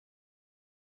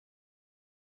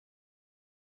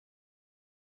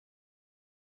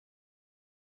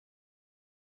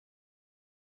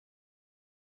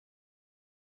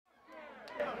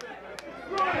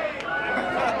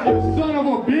You son of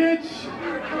a bitch!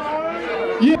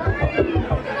 Yeah.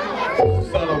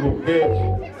 Son of a bitch.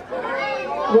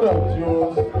 What up,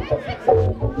 Jules?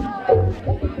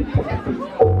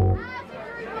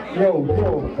 Yo.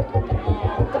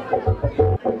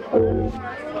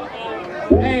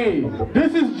 Hey,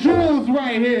 this is Jules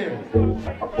right here.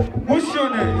 What's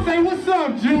your name? Say what's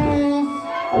up, Jules.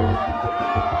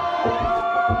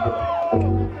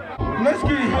 Let's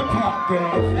get hip-hop,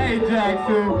 guys. Hey,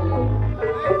 Jackson.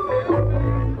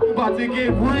 About to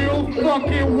get real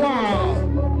fucking wild.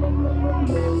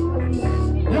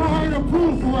 Y'all heard of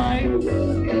Proof, right?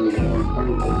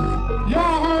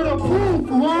 Y'all heard of Proof,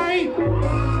 right?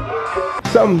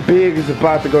 Something big is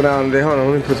about to go down today. Hold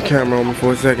on, let me put the camera on me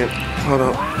for a second. Hold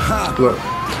on. Look.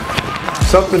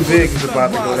 Something big is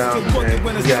about to go down today.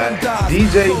 We got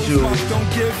DJ Jules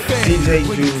baby.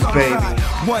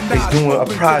 He's doing a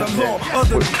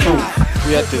project with Proof.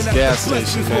 We at this gas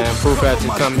station, man. Proof had to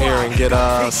come here and get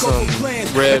some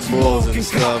Red Bulls and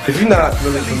stuff. If you're not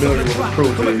really familiar with what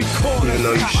Proof is, even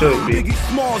though you should be,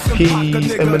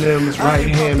 he's Eminem's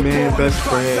right-hand man, best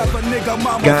friend,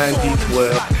 guy in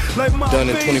D12. Done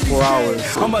in 24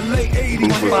 hours. I'm a late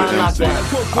 80s 24 hours.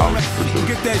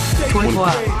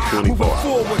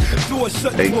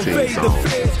 18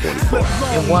 songs.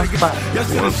 In one spot.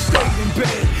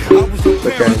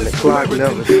 Look at it, the clock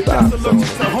never stops on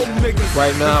it.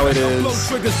 Right now it is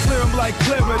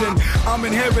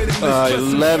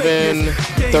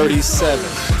 11:37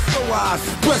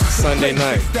 Sunday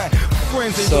night.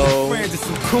 So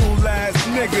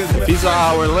if he's an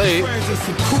hour late,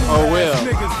 oh well.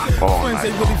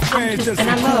 And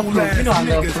I love Proof. You know I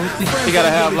love Proof. He gotta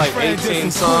have like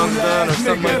 18 songs done or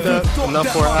something like that. Enough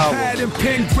for an album.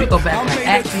 We go back to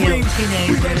Active,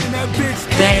 Teenager,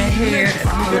 Bad Hair,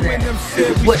 all of that.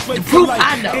 What the Proof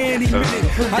I know, the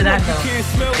Proof that I know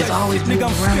is always moving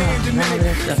around and all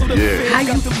that stuff. Yeah. How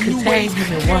you contain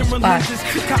him in one spot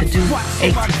to do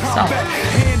 18 songs?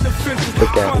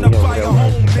 Look at me over there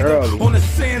early. I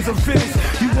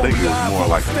think it was more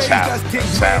like a challenge.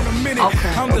 Okay.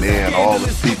 And then all the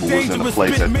people was in the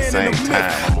place at the same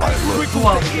time. I'm like, look. Who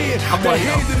over there? I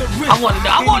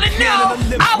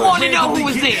want to know who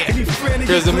was there.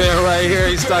 Here's a man right here.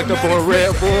 He's stocked up on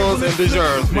Red Bulls and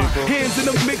DeJear's, people. Hands in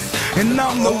the mix, and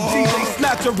I'm no DJ.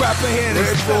 Snatch a rapper head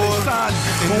and sign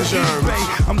and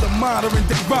DeJear's. I'm the modern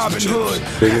day Robin Hood.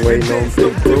 Been waiting on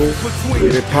Big Proof.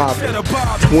 Get it poppin'.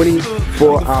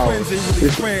 24 hours.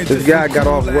 This guy got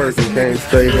off work and came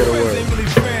straight here to work.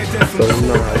 So you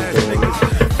know how he's doing it.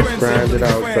 Grind it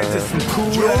out,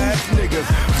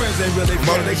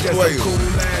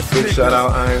 Big shout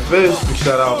out Iron Fist. Big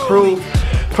shout out Proof.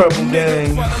 Purple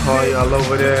Gang, all y'all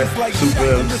over there,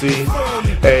 Super MC,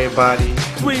 everybody,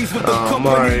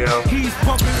 Mario.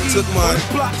 Took mine.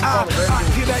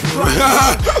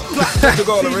 Took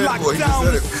all the Red Bull, he just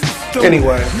said it.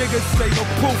 Anyway,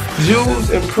 Jules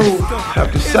and Proof have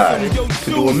decided to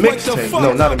do a mixtape.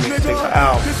 No, not a mixtape, an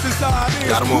album.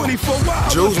 Got him on.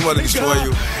 Jules want to destroy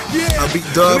you. I beat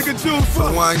Dove for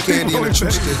the wine candy and the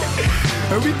true stick.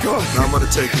 Now I'm going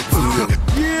to take it from you.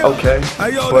 Okay,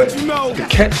 but the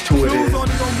catch to it is,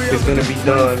 it's going to be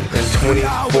done in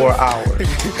 24 hours.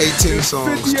 18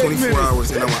 songs, 24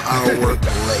 hours, and I'm an hour work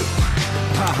late.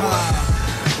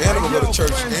 And I'm going to go to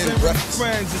church and breakfast.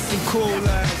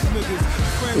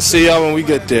 We'll see y'all when we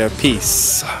get there.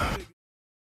 Peace.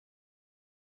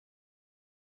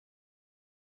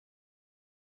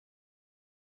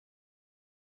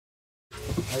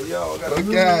 Hey, y'all got a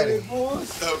million, boys.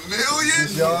 $1 million?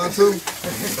 Y'all too?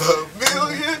 $1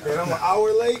 million? And I'm an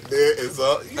hour late? There is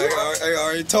up. I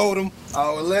already told him.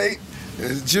 Hour late.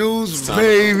 It's Jules,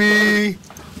 baby.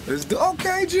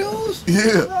 Okay, Jules.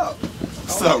 Yeah.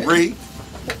 What's up, Reed?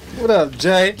 What up,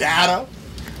 Jay? Data.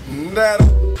 I'm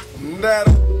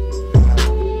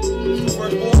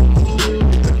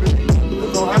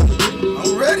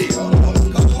ready.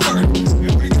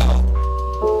 Here we go.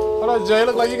 Hold on, Jay.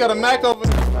 Look like you got a Mac over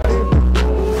there.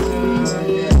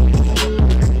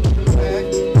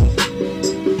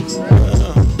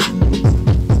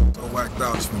 I'm whacked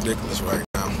out. It's ridiculous right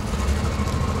now.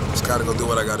 Just gotta go do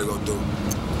what I gotta go do.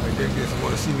 I did get some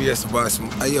money. CVS to buy some.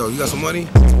 Hey, yo, you got some money?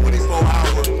 24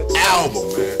 hour album,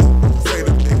 man. Say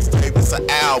the mixtape, it's an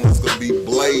album. It's gonna be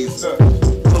blazing.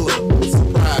 Pull up,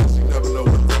 surprise. You never know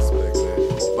what to expect, man.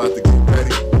 About to get ready,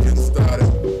 getting started.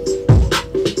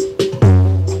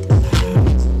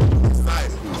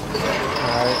 Excited.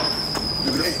 Alright.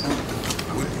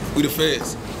 We the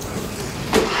feds.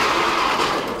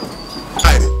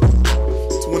 Excited.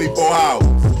 24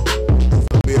 hours. It's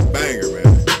gonna be a banger,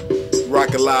 man.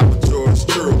 Rock a lot with George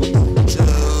True.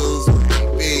 Jules,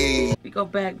 baby. We go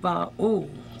back about,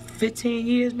 15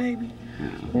 years maybe.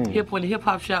 When the hip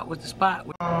hop shop was the spot.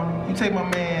 You take my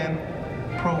man,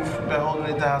 Proof, been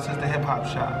holding it down since the hip hop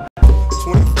shop.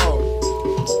 24.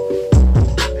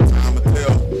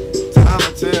 Time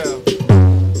to tell.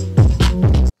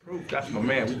 Proof, that's my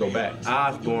man. We go back.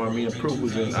 Osborne, me and Proof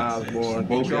was in Osborne.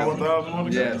 Both y'all with the Osborne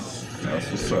together? Yes. That's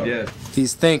what's up. Yes.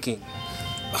 He's thinking.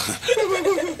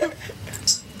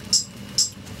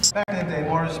 Back in the day,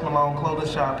 Maurice Malone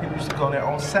Clothing Shop, people used to go there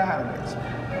on Saturdays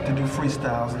to do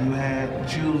freestyles. You had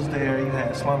Jews there, you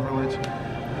had Slum Village,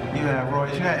 you had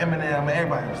Royce, you had Eminem,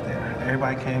 everybody was there.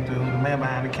 Everybody came through, the man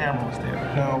behind the camera was there.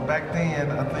 You know, back then,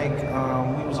 I think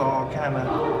we was all kind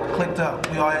of clicked up.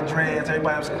 We all had dreads,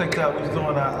 everybody was clicked up. We was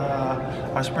doing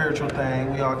our spiritual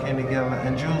thing. We all came together,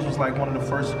 and Jews was like one of the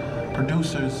first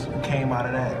producers who came out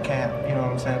of that camp, you know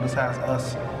what I'm saying, besides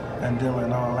us and Dylan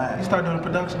and all that. He started doing the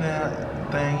production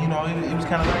thing, you know, he was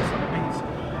kind of nice on the beats.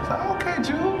 So, okay,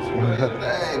 Jews,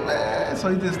 hey, man. So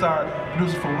he just started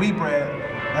producing for Wheat Bread,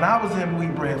 and I was in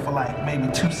Wheat Bread for like maybe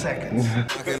 2 seconds.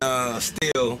 I can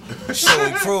still show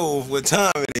and prove what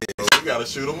time it is. We gotta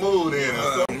shoot a mood in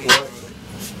at some point.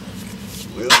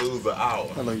 We'll lose an hour.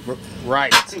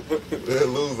 Right. We'll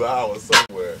lose an hour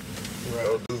somewhere.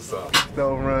 Go do something.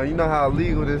 Don't run. You know how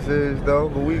illegal this is, though,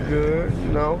 but we good, you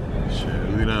know.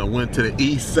 Shit, we done went to the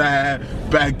east side,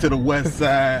 back to the west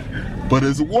side, but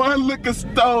there's one liquor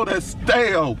store that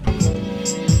stay open.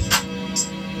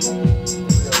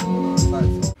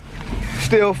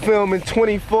 Still filming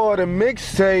 24, the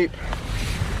mixtape.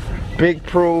 Big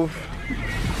Proof.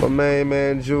 My main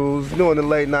man Jules doing the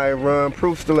late night run.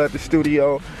 Proof still at the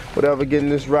studio, whatever, getting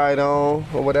this right on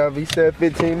or whatever. He said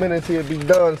 15 minutes he'll be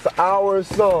done. It's an hour or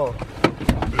so.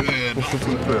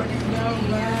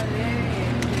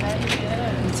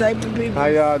 How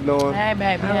y'all doing? Hey,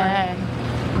 baby. Hey.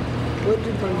 What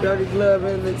you from Dirty Glove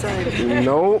Entertainment?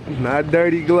 Nope, not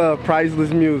Dirty Glove. Priceless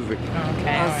music.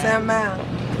 Okay. 7 Mile.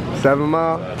 7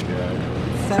 Mile?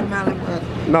 7 Mile what?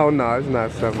 No, it's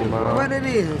not 7 Mile. What it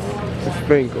is? It's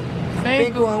Finkel.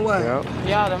 Finkel and what? Yep.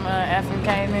 Y'all them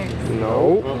FMK niggas.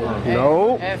 Nope.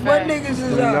 Nope. What niggas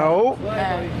is up? Nope.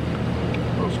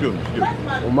 Excuse me.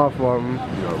 Well, my fault.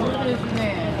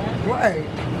 Wait.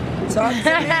 Talk to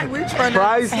me. We trying to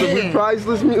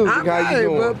Priceless music. I'm How you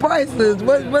doing? but priceless.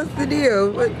 What's the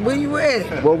deal? Where you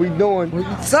at? What we doing?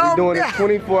 So we doing a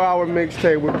 24-hour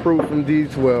mixtape with Proof from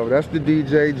D12. That's the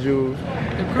DJ Jules.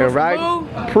 And right,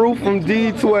 Proof from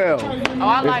D12. Oh,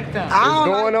 I like them. It's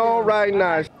going on right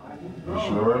now.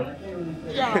 Sure.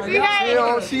 She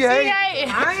hating. She hating.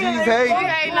 She's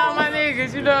hating on my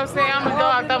niggas. You know what I'm saying? I'm gonna go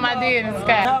out throw my D in the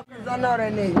sky. No, 'cause I know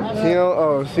that nigga. She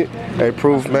don't. Hey,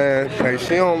 Proof, man. Hey,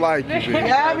 she don't like you, bitch.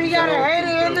 Yeah, we got a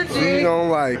hater in the She G. don't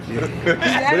like you. But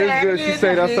it's good. She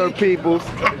say that's her people's.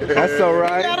 That's all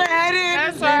right. Got a hater in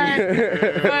the That's right.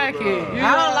 Fuck it. You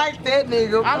I don't like that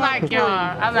nigga. I like y'all.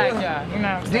 I like y'all. You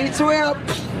know what I'm saying?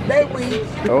 D12, they weak.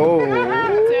 Oh. Tell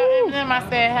Eminem I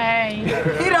said hey.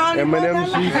 He the only one Eminem,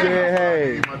 that she said,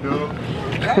 hey.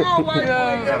 I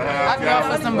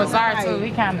go for some Bizarre too.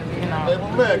 He kind of, you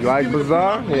know. You like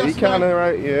Bizarre? Yeah, he kind of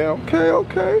right. Yeah,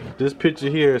 okay. This picture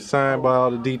here is signed by all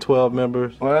the D12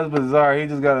 members. Well, that's bizarre. He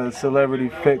just got a Celebrity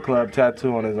Fit Club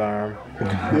tattoo on his arm.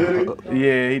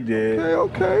 Yeah, he did.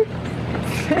 Okay.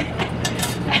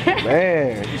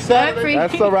 Man,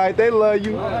 that's all right. They love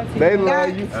you. They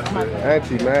love you.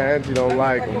 Auntie, man, Auntie don't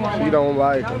like him. She don't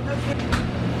like him.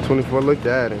 24, look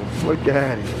at him. Look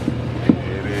at him.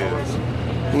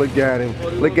 Look at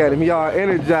him. Look at him. He all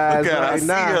energized right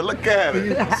now. Look at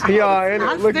it. He all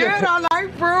energized. Look still at don't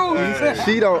like Proof.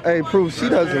 She don't. Hey, Proof. She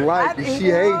doesn't like you. She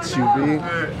hates you, B.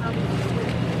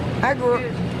 I grew up.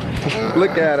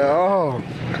 Look at her. Oh.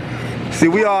 See,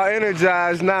 we all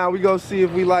energized now. We go see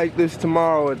if we like this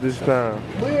tomorrow at this time.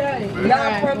 We ain't.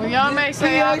 Well, y'all make sure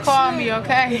y'all call me,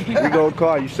 okay? We gonna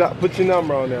call you. Put your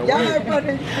number on there. Y'all ain't from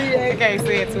the I can't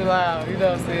say it too loud. You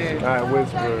know what I'm saying? All right,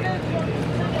 whisper.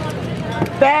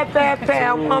 Bad,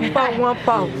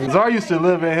 1-4. Czar used to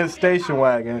live in his station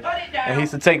wagon, and he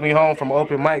used to take me home from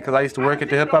open mic because I used to work at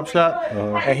the hip hop shop,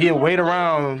 and he'd wait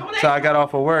around till I got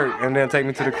off of work and then take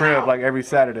me to the crib like every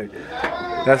Saturday.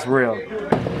 That's real.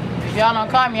 If y'all don't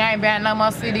call me, I ain't buying no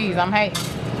more CDs. I'm hating.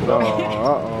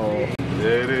 Uh-oh.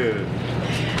 There it is.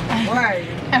 Right.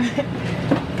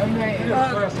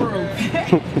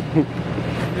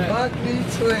 Fuck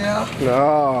D12.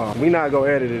 No, we not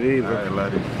gonna edit it either.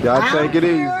 Y'all take it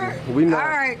easy. We not. All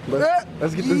right.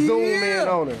 Let's get the zoom in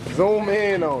on it. Zoom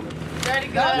in on it. Dirty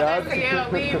Glove,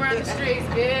 we run the streets,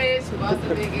 bitch. Bust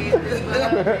the big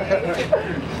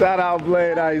ass. Shout out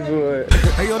Blade Icewood.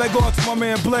 Hey, yo, that go out to my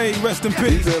man Blade. Rest in He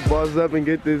peace. said buzz up and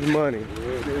get this money.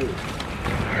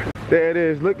 There it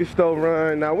is, liquor store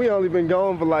run. Now we only been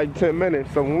going for like 10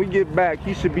 minutes, so when we get back,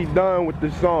 he should be done with the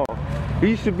song.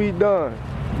 He should be done.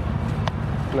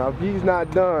 Now if he's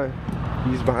not done,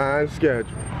 he's behind schedule.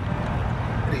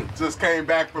 Just came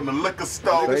back from the liquor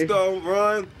store. Liquor store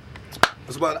run.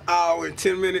 It's about an hour and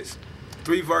 10 minutes.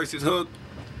 3 verses, hook.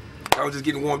 I was just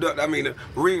getting warmed up. I mean, the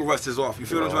ring rust is off. You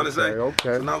feel what I'm trying to say?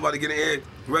 Okay. So now I'm about to get in the air.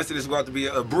 The rest of this is about to be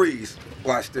a breeze.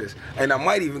 Watch this. And I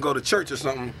might even go to church or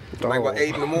something. Like about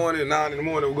 8 in the morning, 9 in the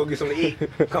morning. We'll go get something to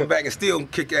eat. Come back and still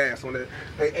kick ass on that.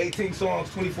 Hey, 18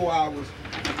 songs, 24 hours.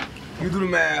 You do the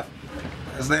math.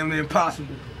 That's damn near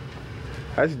impossible.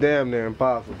 That's damn near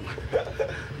impossible.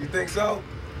 You think so?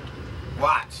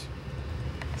 Watch.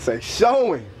 Say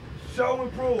showing. Show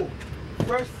and prove.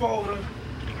 Fresh folder.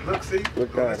 Look, see?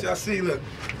 Look let y'all see, look.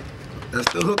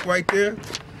 That's the hook right there.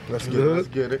 Let's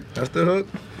get it. That's the hook.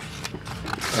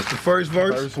 That's the first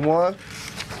verse. Verse 1.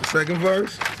 Second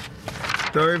verse.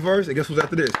 Third verse. And guess what's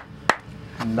after this?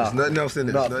 Nothing. There's nothing else in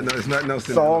there. There's nothing else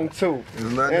in there. Song 2.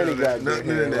 There's nothing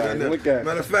in there. Look at it.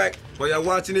 Matter of fact, while y'all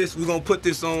watching this, we're going to put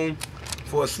this on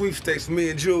for a sweepstakes for me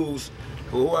and Jules.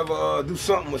 Or whoever do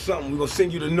something or something. We're going to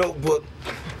send you the notebook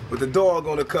with the dog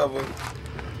on the cover.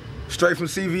 Straight from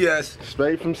CVS.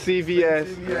 Straight from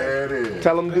CVS. There it is.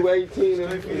 Tell them do 18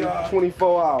 in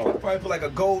 24 hours. Probably put like a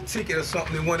gold ticket or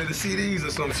something in one of the CDs or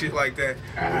some shit like that.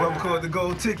 Whoever called the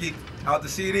gold ticket out the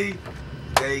CD,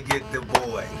 they get the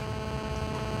boy.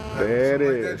 There it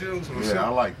is. Yeah, I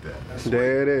like that.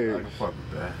 There it is. I can fuck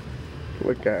with that.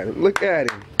 Look at him. Look at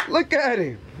him. Look at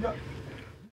him.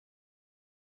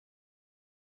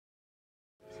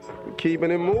 We're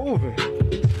keeping it moving.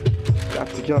 Got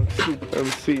the young super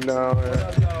MC now,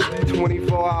 man.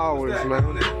 24 hours,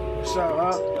 man.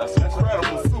 That's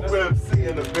incredible. Super MC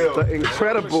in the building. The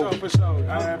incredible.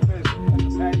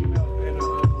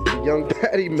 The young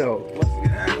Daddy Milk.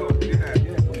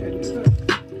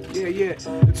 Yeah.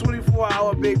 The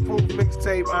 24-hour Big Proof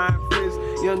mixtape, Iron Fist,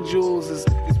 Young Jules is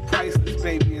priceless,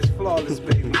 baby. It's flawless,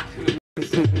 baby.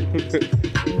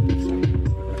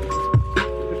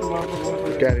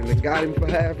 Got him. They got him for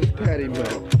half his Daddy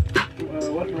Milk.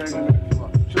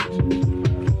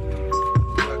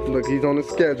 Look, he's on the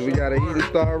schedule. We gotta eat and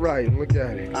start writing. Look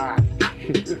at it.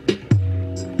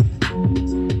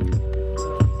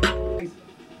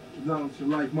 Don't you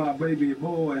like my baby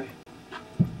boy?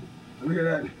 Look at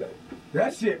that.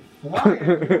 That shit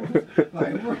flying.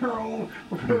 Like,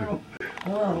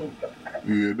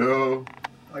 you know?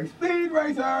 Like Speed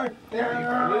Racer. Right.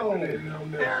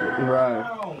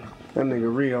 That nigga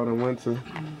Rio done went to.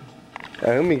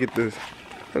 Hey, let me get this.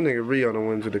 That nigga Rio done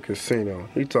went to the casino.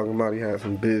 He talking about he had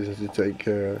some business to take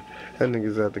care of. That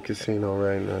nigga's at the casino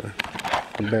right now.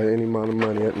 I bet any amount of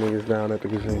money that nigga's down at the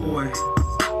casino. Boy.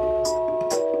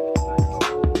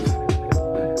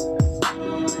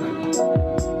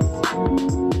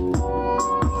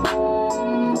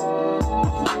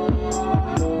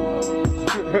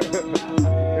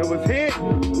 It was hit. He said,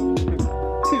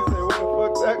 where the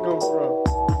fuck that come from?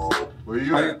 Where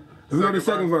you at? We go to the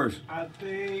second verse. I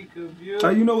think of you.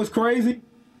 You know what's crazy?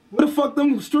 Where the fuck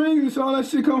them strings and all that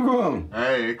shit come from?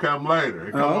 Hey, it come later.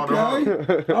 It come on the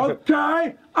hook.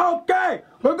 Okay.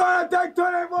 We're gonna take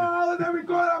 $24 and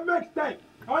record our mixtape.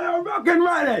 Are you fucking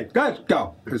ready? Let's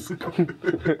go.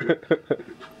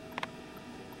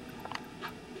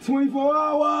 24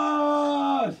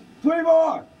 hours.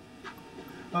 24.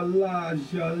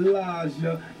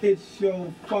 Elijah, it's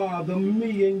your father.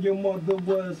 Me and your mother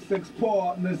was sex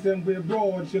partners and we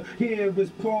brought you. Here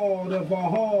is part of our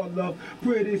hard love.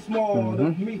 Pretty smart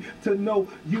of me to know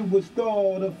you was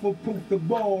thought of for proof the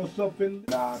boss up and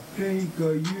I think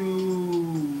of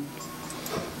you.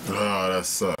 Oh, that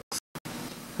sucks.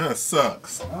 That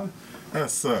sucks. Huh? That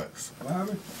sucks. What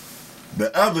happened?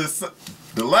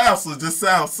 The last one just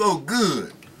sounds so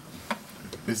good.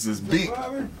 It's just beat.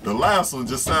 The last one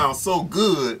just sounds so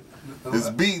good. It's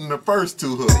beating the first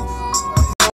two hooks.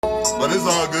 But it's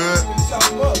all good.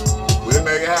 We'll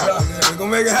make it happen. We're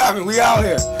gonna make it happen. We out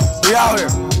here. We out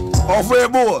here. Off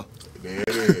Red Bull. There it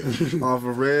is. Off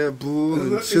of Red Bull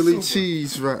and chili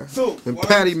cheese, right? And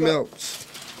patty melts.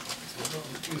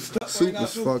 Soup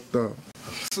is fucked up.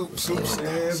 Soup.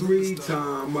 Every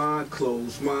time I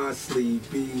close my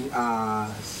sleepy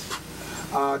eyes,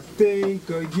 I think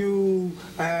of you.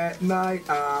 At night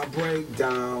I break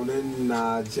down and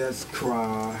I just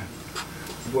cry.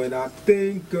 When I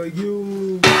think of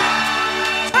you.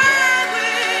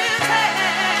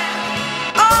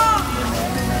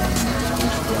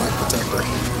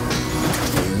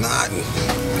 Nothing.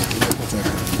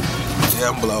 Yeah,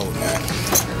 I'm blowed, man.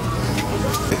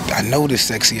 I know this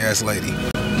sexy ass lady.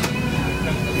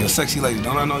 You're a sexy lady,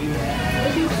 don't I know you?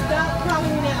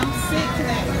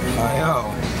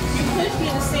 Yo. You pushed me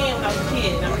in the sand when I was a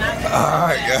kid. I'm not.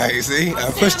 Alright, see? I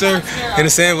pushed her in the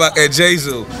sandbox at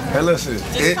J-Zoo. Hey, listen.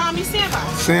 Just call me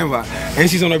Sandbox. Sandbox. And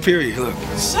she's on her period, look.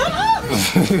 Shut up!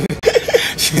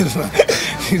 she's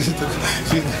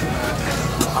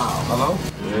hello?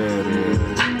 Yeah, it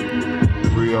is.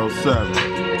 307.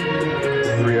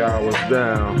 3 hours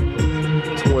down.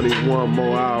 21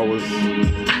 more hours.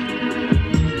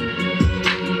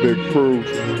 Big Proof.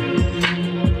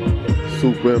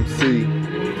 Super MC.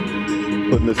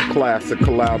 Putting this classic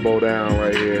collabo down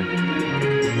right here.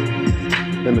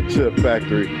 In the Chip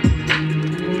Factory.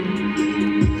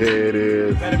 There it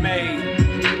is. Better made.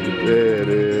 There it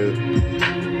is.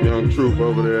 Young Troop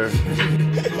over there.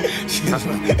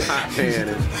 Hot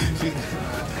handed.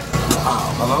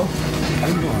 Hello? How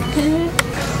you doing?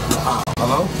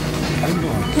 Hello? How you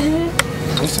doing?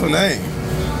 What's your name?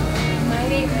 My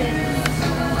name is,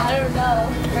 I don't know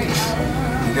right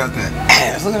now. You got that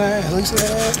ass. Look at that ass. Look at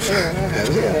that ass.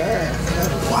 Look at that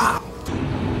ass. Wow.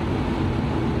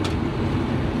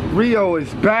 Rio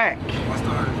is back.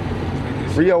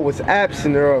 Rio was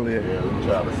absent earlier. Yeah, we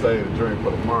try to save the drink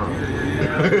for tomorrow. You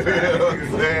know what I'm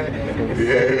saying?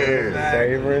 Yeah.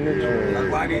 Savoring the drink. That's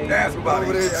why I need to ask about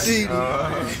Over there cheating.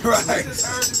 Right. I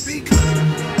think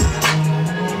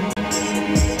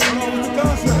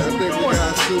we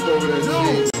got soup over there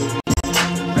cheating.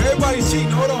 Everybody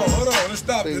cheating. Hold on. Let's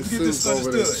stop. Let's get this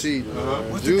understood.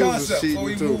 What's the concept before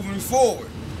we moving forward?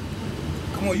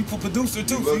 Come on, you producer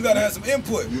too, so you gotta have some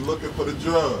input. You looking for the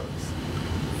drugs.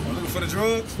 I'm looking for the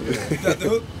drugs? Yeah. You got the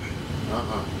hook?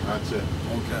 Not yet.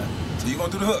 Okay. So you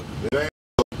gonna do the hook? It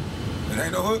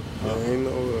ain't no hook? Ain't no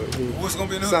hook. What's gonna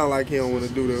be in the hook? Sound like he don't want to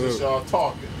do the hook. Just y'all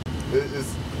talking.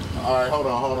 It's all right. Hold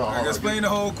on. I can explain the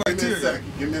whole criteria.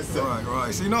 Give me a second.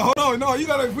 Right. See, no, hold on. No, you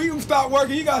gotta. We can stop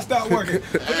working. You gotta stop working.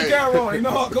 Put the camera on. You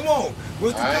know, come on.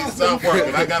 What's the I ain't concept? stop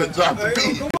working. I gotta drop the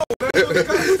beat. Come on. Let's the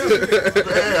concept.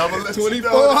 Hey, I'm gonna let 24 you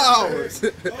know. hours.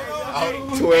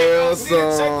 12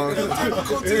 songs.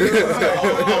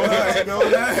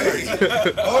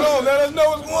 Hold on, let us know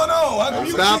what's going on.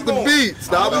 Stop the beat.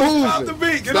 Stop moving. Stop the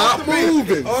beat. Stop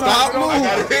moving. Stop moving. I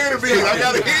gotta hear the beat. I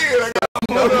gotta hear it.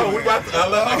 Hold on. I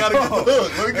gotta get the hook.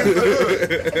 Let me get the hook.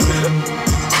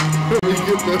 Let me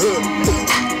get the hook.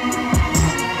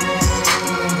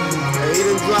 Hey,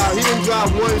 he done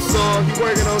dropped one song. He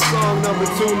working on song number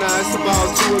 2 now. It's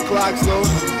about 2 o'clock, so we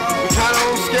kinda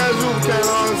on schedule.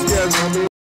 I mean,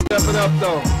 step it up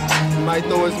though. He might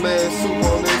throw his man soup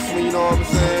on this one, you know what I'm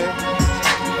saying?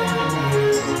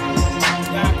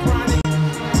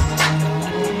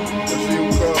 Let's see who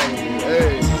calling me.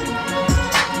 Hey.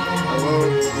 Hello?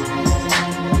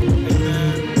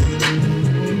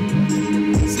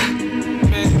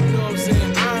 Man, you know what I'm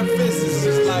saying? Iron Fist is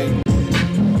just like, you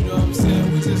know what I'm saying?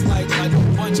 We just like a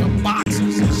bunch of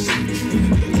boxers and shit.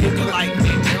 And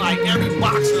like every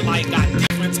boxer like got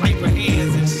different type of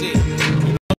hands and shit. You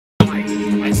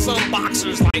know, like some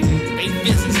boxers like they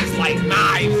fists is like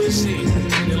knives and shit.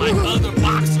 And like other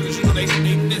boxers, you know, they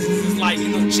fists is like, you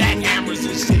know, jackhammers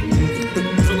and shit.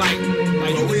 So like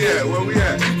Where we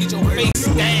at? you get your face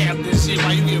stabbed and shit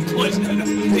while you get pushed. Get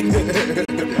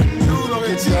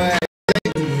your ass.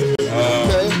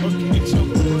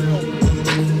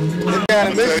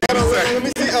 Let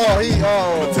me see. I'm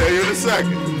gonna tell you in a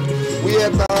second. We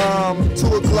at the 2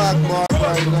 o'clock mark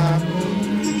right now.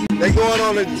 They going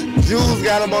on the Jews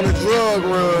got them on the drug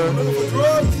run.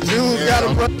 Jews got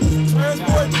them.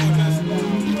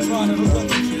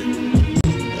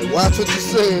 Watch what you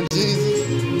saying, Jesus.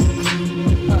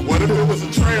 What if it was a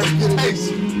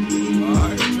transportation?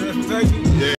 Alright, transportation?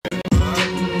 Yeah.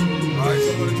 Alright,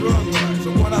 so with a drug run. So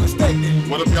going out of state then.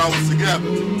 What if y'all was together?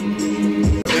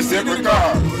 It's different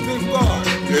cars. It's different cars.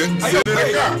 Sit in the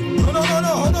car. No,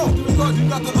 hold on. You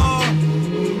got the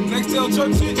Nextel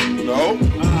church shit? No,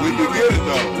 we can get it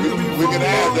though. We can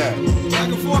add that. Back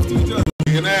and forth to each other.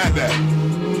 We can add that.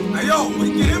 Hey yo, we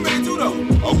can get him in it too though.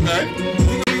 Okay.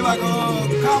 He can be like a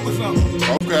cop or something.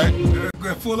 Okay.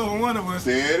 Pull over one of us.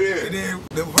 There it is. And then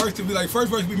the verse to be like, first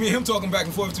verse be me and him talking back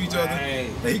and forth to each other. And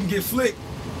he can get flicked.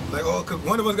 Like, oh, cause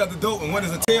one of us got the dope and one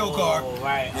is a tail car.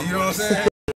 Right. And you know what I'm saying?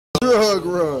 Drug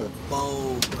run.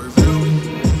 Bold.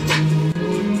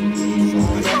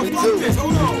 Fuck this,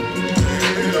 hold on. You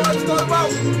know what it's all about?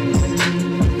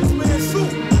 This man's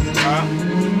soup. We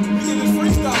get this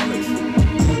freestylers.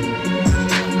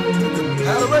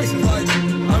 Adoration, like, I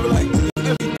be like,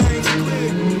 everything's clear.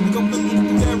 Look up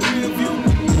that rear view.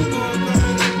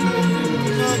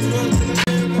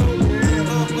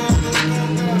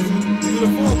 The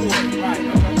floorboard. Right.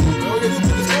 So we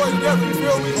put the story together, you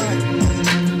feel me? Right.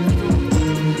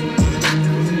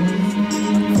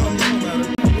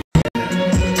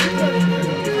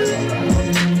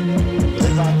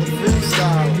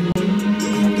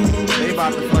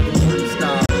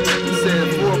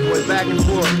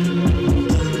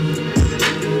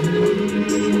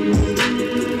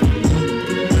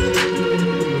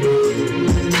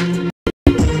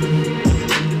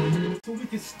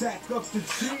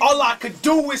 All I could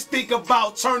do is think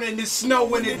about turning this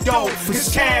snow into dough.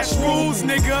 Cause cash rules,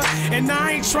 nigga, and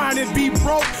I ain't trying to be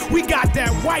broke. We got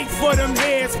that white for them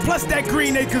heads, plus that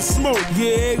green they can smoke.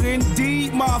 Yeah,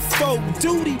 indeed, my folk.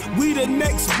 Duty, we the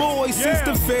next boys. Since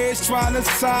the feds trying to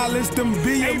silence them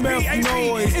BMF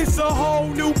noise. It's a whole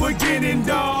new beginning,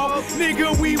 dawg.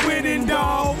 Nigga, we winning,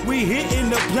 dawg. We hitting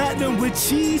the platinum with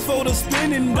cheese for the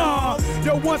spinning, dawg.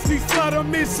 Yo, once we flood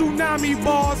them in tsunami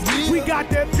bars, we got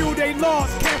that fuel they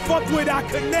lost. Can't fuck with our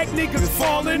connect, niggas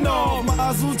falling off.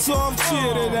 Mazel tov,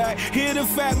 cheer to that. Hear the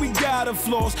fact we got a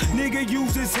floss. Nigga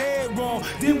use his head wrong.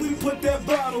 Then we put that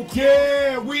bottle.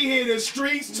 Yeah, we hear the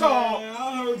streets talk.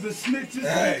 I heard the snitches.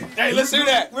 Hey, let's hear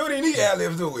that. We don't even need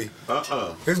ad-libs, do we?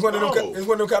 It's one of them. It's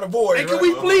one of them kind of boys. Hey, can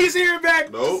we please hear it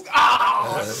back? Nope.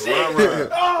 Oh, shit. Right.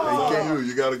 Oh.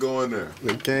 You gotta go in there.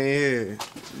 They can't hear.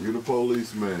 You the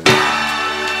policeman.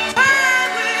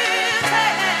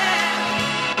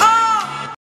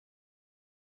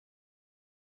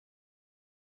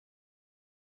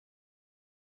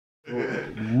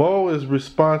 Mo is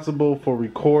responsible for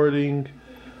recording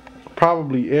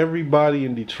probably everybody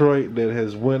in Detroit that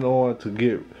has went on to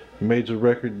get major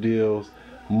record deals.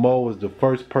 Mo is the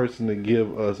first person to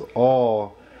give us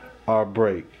all our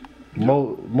break.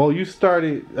 Mo, you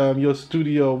started your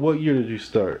studio. What year did you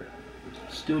start?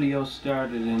 Studio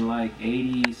started in like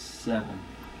 87.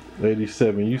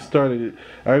 87. You started it.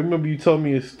 I remember you told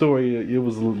me a story. It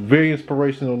was very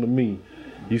inspirational to me.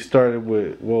 You started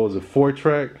with, what was it,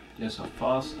 4-track? Just a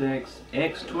Fostex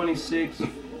X26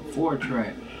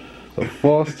 4-track. A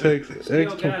Fostex X26.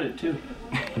 Still got it too.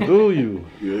 Do you?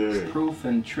 Yeah. Proof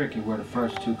and Tricky were the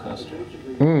first two customers.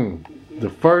 The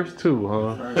first two,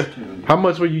 huh? First two. How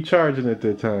much were you charging at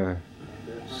that time?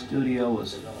 Studio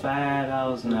was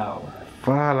 $5 an hour.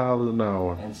 $5 an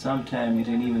hour. And sometimes you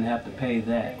didn't even have to pay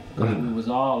that. We was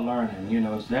all learning, you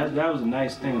know. That was a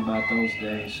nice thing about those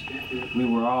days. We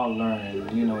were all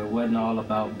learning, you know. It wasn't all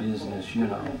about business, you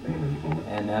know.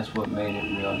 And that's what made it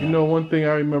real nice. You know, one thing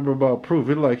I remember about Proof,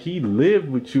 it like he lived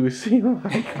with you. It seemed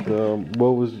like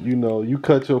what was, you know, you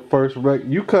cut your first record.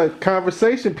 You cut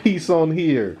Conversation Piece on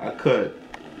here. I cut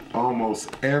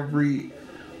almost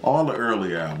all the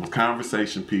early albums.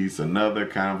 Conversation Piece, another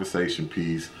Conversation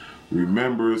Piece.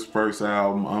 Remember's first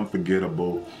album,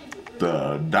 Unforgettable.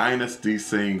 The Dynasty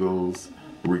singles.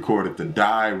 Recorded the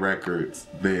Die records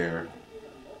there.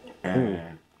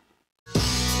 And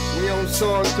we on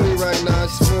song 3 right now.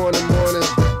 It's 4 in the morning.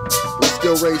 We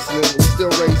still racing it. We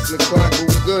still racing the clock, but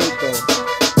we good though.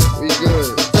 We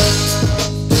good.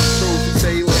 Truth to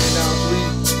say, he laying down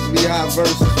 3 hot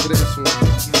verses for this one.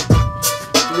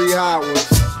 3 hot ones.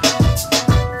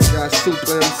 Got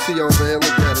Super MC over here.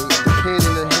 Look at it. The pen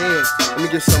in the hand. Let me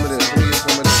get some of this.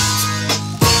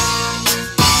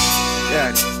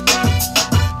 Yeah.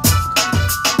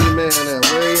 Man,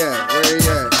 where he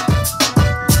at?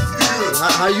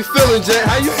 How you feeling, Jay?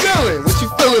 How you feeling? What you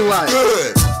feeling like?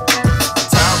 Good.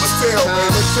 Time to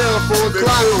tell. 4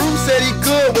 o'clock. Proof said he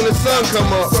good when the sun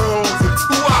come up. So,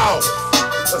 2 hours.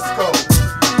 Let's go.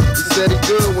 He said he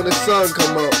good when the sun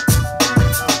come up.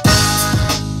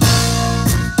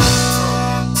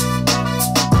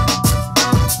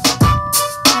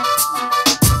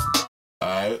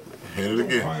 Hit it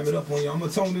again. Prime it up on you. I'm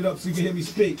gonna tone it up so you can hear me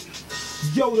speak.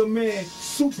 Yo, the man,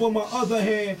 Super my other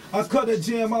hand. I cut a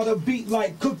jam out of beat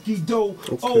like cookie dough.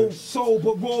 Okay. Old soul,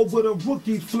 but roll with a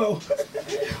rookie flow.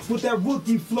 With that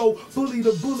rookie flow, bully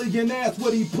the bullying ass,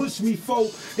 what he pushed me for.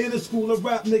 In the school of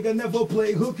rap, nigga, never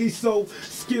play hooky, so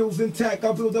skills intact.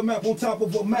 I build a map on top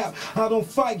of a map. I don't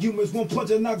fight humans, one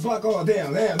punch and knock block. Oh,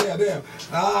 damn.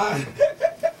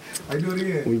 I do it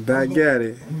again. We back at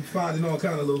it. I'm finding all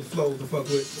kind of little flows to fuck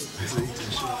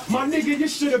with. My nigga, you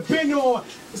should have been on.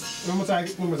 One more time.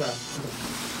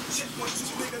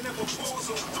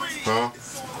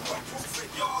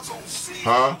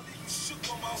 Huh?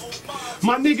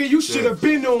 My nigga, you should have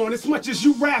been on. As much as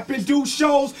you rap and do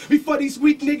shows, before these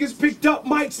weak niggas picked up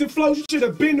mics and flows, you should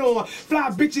have been on.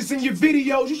 Fly bitches in your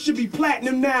videos, you should be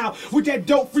platinum now. With that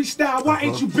dope freestyle, why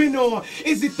ain't you been on?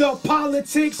 Is it the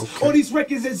politics? Or these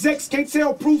records execs can't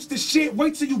tell Proofs the shit?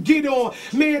 Wait till you get on.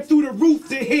 Man, through the roof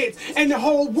the hits, and the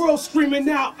whole world screaming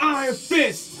out Iron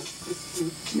Fist.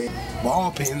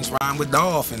 Ball pins rhyme with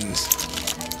dolphins.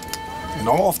 And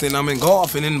often I'm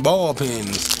engulfing in ball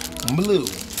pins. Blue.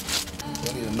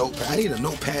 I need a notepad. I need a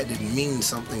notepad that means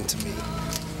something to me.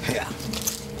 Yeah.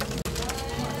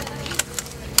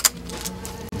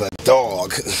 The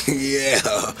dog. Yeah.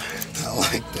 I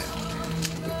like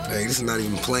that. Hey, this is not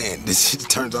even planned. This shit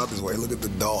turns out this way. Look at the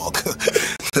dog.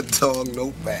 The dog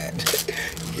notepad.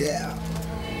 Yeah.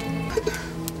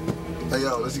 Hey,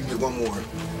 yo, let's get one more.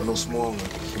 A little small one.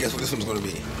 Guess what this one's gonna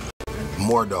be?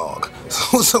 More dog.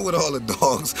 So what's up with all the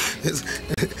dogs? It's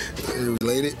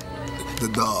related? The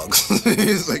dogs.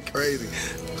 It's like crazy.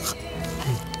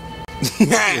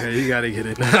 Yeah, you gotta get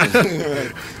it now. Hey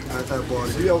man,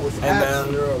 you know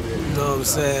what I'm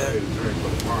saying?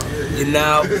 You're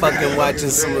now fucking watching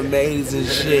some amazing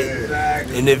shit.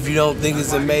 And if you don't think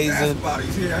it's amazing,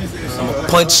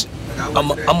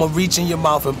 I'ma reach in your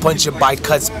mouth and punch your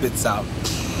bicuspids out.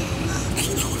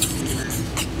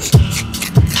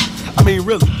 I mean,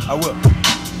 really, I will.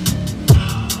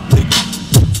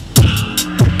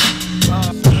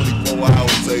 24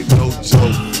 hours ain't no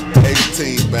joke.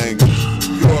 18 bangers.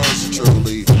 Yours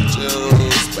truly,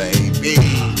 Jules, baby.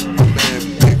 Man,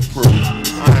 Big Proof.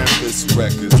 Iron Fist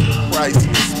Records.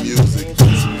 Priceless music.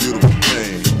 It's a beautiful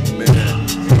thing. Man,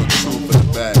 no truth in the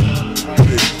back.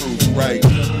 Big Proof right.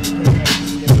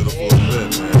 Beautiful bit,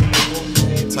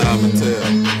 man. Time to tell.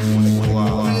 24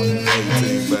 hours.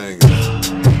 18 bangers.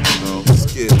 You know,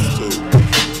 skits too.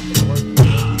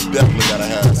 You definitely gotta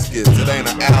have skits. It ain't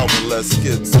an album unless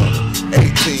skits on it.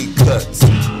 18 cuts.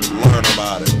 Learn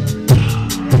about it.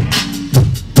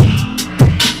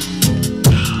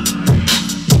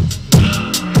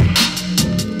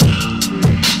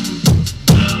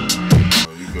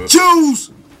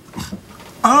 Choose!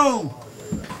 Oh!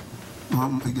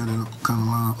 I got it up kind of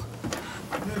loud.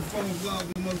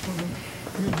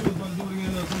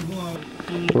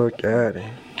 Look at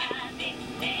it.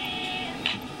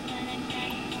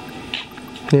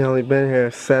 He only been here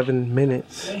 7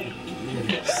 minutes.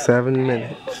 7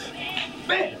 minutes.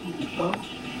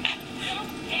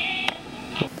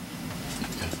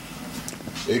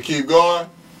 It keep going?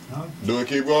 Huh? Do it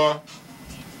keep going?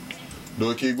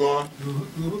 Do it keep going?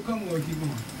 What come on, keep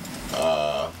going?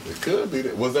 It could be.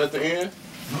 Was that the end?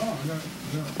 No, I got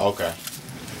it. Okay.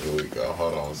 Here we go.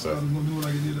 Hold on a I was second. gonna do it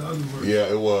like you did the other verse. Yeah,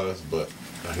 it was, but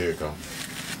here it comes.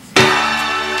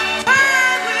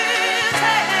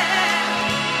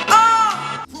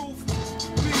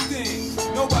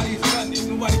 Nobody's done this,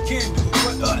 nobody can do it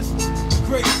but us.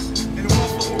 Great. And the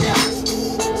motherfucking guys.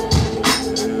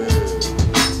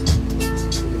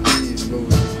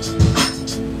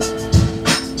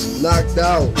 Knocked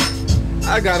out.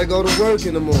 I gotta go to work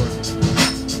in the morning.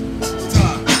 What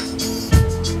time?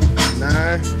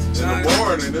 9. In the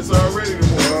morning. It's already the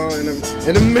morning.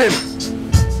 In a minute.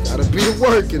 Gotta be to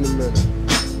work in a minute.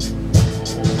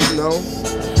 You know?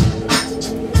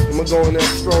 I'm gonna go in there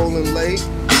strolling late.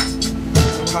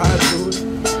 How I do it.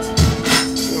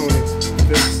 You know,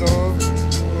 fifth song.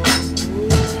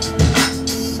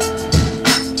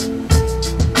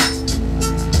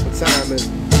 What time is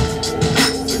it?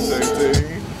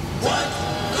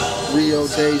 6:18. Rio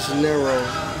de Janeiro.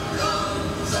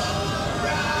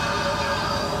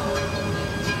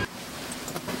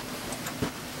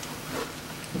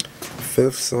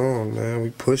 Fifth song, man. We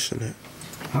pushing it.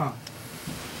 Huh.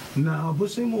 Nah,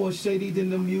 but they more shady than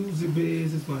the music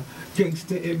biz. It's my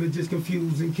gangster images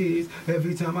confusing kids.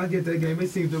 Every time I get that game, it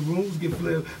seems the rooms get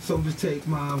flipped. So just take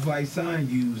my advice, I ain't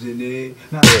using it.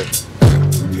 Now,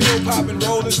 pill popping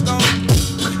Rolling Stone.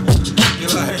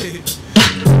 You're like,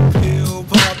 pill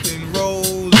popping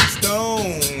Rolling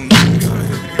Stone.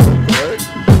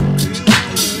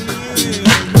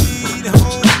 Weed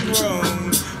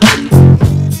homegrown.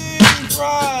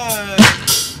 Right.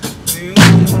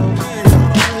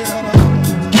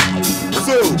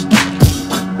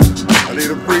 I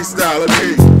need a freestyle of me.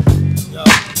 Yo,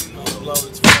 I'm low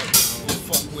as fuck.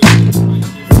 Fuck with it.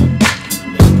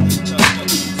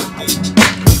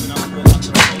 When I pull out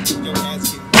the phone, your ass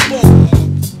get full.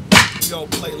 You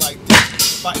don't play like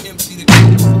this. If I empty the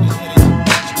cups in your head and you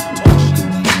talk shit,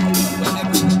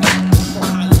 whatever you do,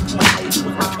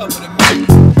 cover the mic,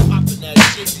 popping that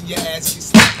shit in your ass get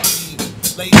slapped. I mean,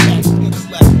 lay back, get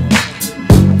slapped.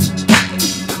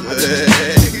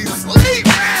 He's sleep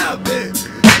rapping.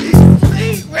 He's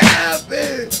sleep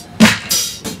rapping.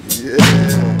 Yeah.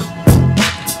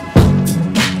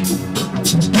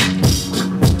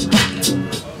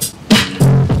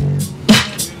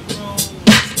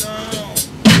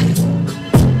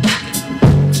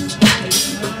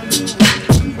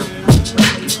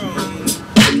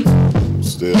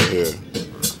 Still here.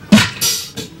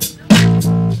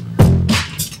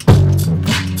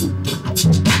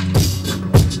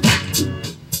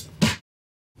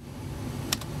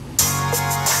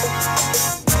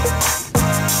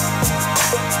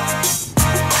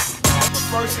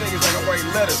 First thing is like I write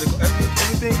letters.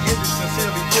 Everything is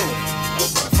sincerely feeling. The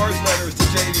first letter is to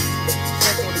JD.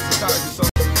 Second one is to Taj. So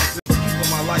this is people in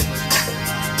my life.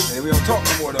 And we don't talk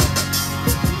no more though.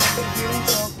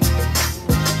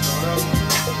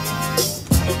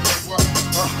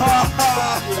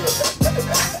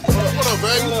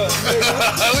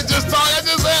 we just talking. I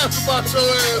just asked about your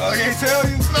ass. Oh, he ain't tell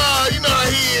you? Nah, you know how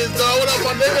he is, though. What up,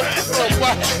 my nigga? What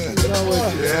up, boy?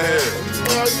 Yeah.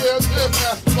 Oh, yeah, I just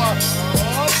asked about.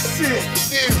 Oh, shit.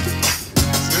 Yeah.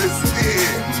 Just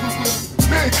did.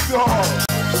 Big dog.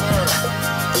 Sir.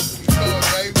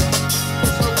 Baby.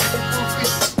 What's up with the groupie?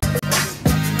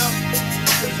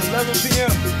 It's 11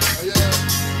 p.m. Oh, yeah.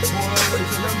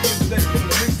 It's 11 p.m. today.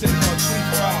 The mixtape on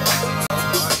 24 hours.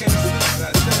 I can't sleep. I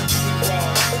got 24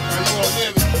 hours. Are you on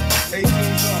it? 18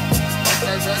 songs.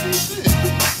 Okay, baby. Shit.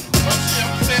 What shit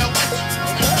I'm saying with you?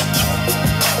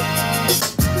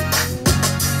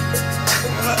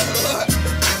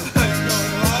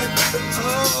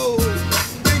 Oh,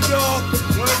 big dog,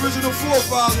 one of the original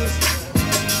forefathers.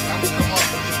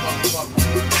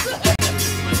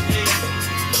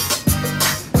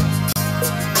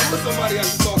 Who's somebody I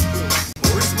can talk to?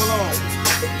 Maurice Malone,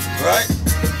 right?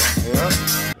 Yeah.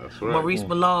 That's right. Maurice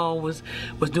Malone was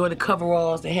doing the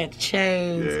coveralls. They had the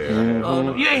chains.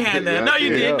 Yeah. You ain't had that. No, you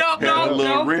didn't. No, Had a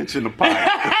little wrench in the pipe.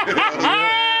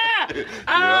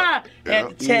 Had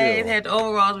the chains, had the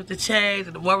overalls with the chains,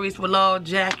 and the Maurice Malone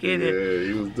jacket. Yeah,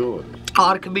 he was doing it.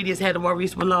 All the comedians had the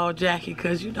Maurice Malone jacket,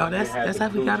 cause you know that's how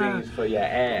we got on. For your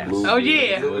ass. Oh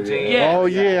yeah, yeah. Oh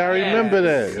yeah, I remember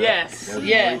that. Yes,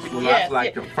 yes. That's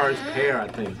like the first pair, I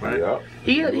think, right? Yep.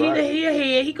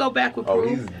 He go back with proof. Oh,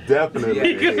 he's definitely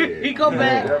ahead. He go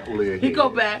back. Definitely ahead. He go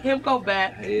back. Him go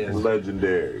back.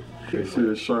 Legendary. Can you see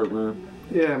his shirt, man?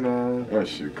 Yeah, man. That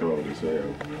shit cold as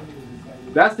hell.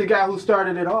 That's the guy who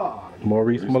started it all.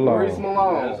 Maurice Malone. Maurice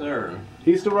Malone. Yes, sir.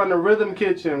 He used to run the Rhythm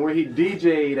Kitchen where he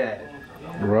DJ'd at.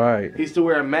 Right. He used to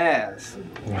wear a mask.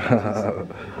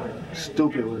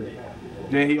 Stupid with it.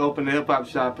 Then he opened the hip hop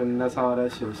shop and that's how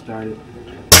that shit started.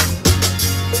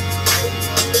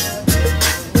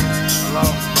 Hello.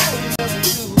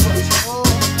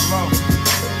 Hello.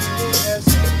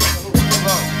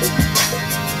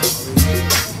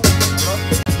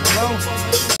 Hello.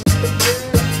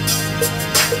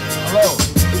 Hello.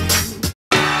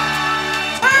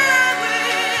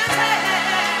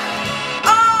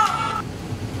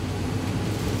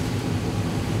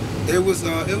 It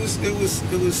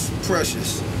was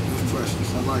precious. It was precious.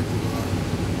 I liked it a lot.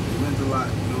 It meant a lot.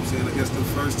 You know what I'm saying? I guess the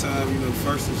first time,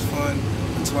 first is fun,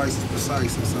 and twice is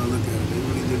precise. That's how I look at it. They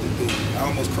really did the thing. I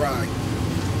almost cried.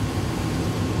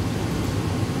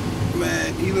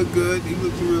 Man, he looked good. He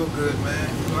looked real good, man.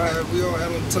 We all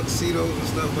had on tuxedos and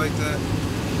stuff like that.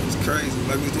 It was crazy.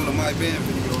 Like we was doing a My Band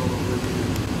video all over again.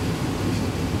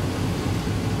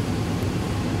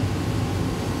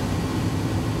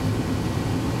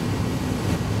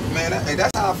 Man,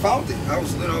 that's how I found it. I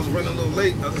was running a little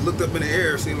late. I just looked up in the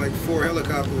air, seen like 4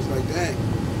 helicopters. Like, dang,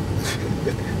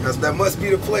 that must be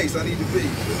the place I need to be.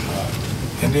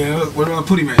 And then what about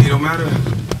Putty Man? He don't matter.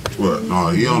 What? No,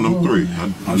 he on them 3.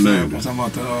 I named him. I'm talking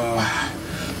about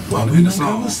the in the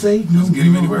song. Let's get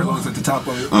him anywhere as long as at the top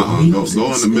of it. Go in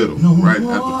the middle, right at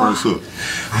the first hook.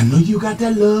 I know you got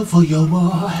that love for your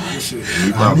boy.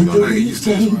 You probably gonna need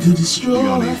to destroy. You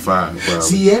gonna need 5, probably.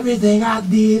 See everything I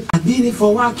did it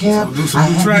for our camp. So I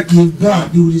had to give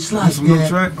back, do this like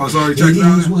that. Oh, sorry, it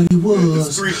is what it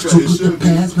was. So put the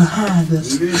past behind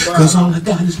us. Cause all I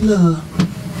got is love.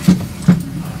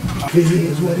 It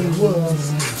is what it was.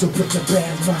 So put the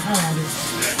past behind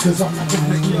us. Cause all I got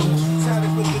is love.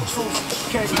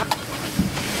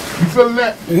 You feeling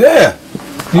that? Yeah.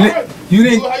 You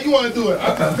didn't. How you want to do it?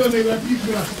 I feel like you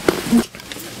can.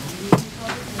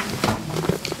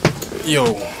 Yo,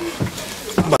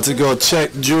 I'm about to go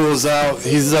check Jules out.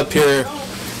 He's up here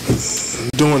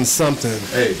doing something.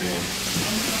 Hey, man.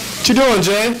 What you doing,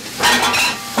 Jay?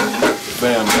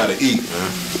 Fam gotta eat,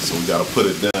 man. So we gotta put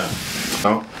it down.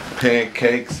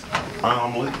 Pancakes,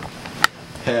 omelet,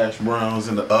 hash browns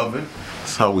in the oven.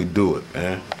 That's how we do it,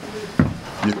 man.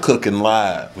 You're cooking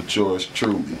live with yours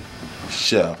truly,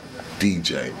 Chef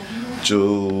DJ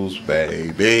Jules,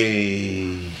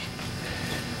 baby.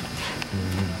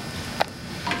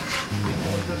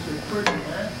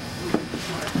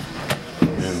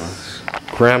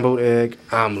 Scrambled egg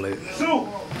omelet.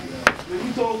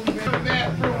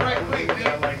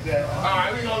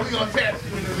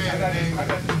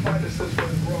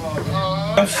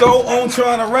 I'm so on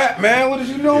trying to rap, man. What is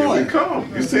you doing? Here we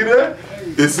come. You see that?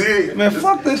 You see it? Man,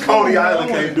 fuck this. Coney Island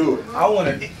can't do it. I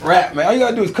want to rap, man. All you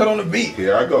gotta do is cut on the beat.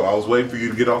 Here I go. I was waiting for you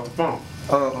to get off the phone.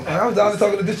 I was down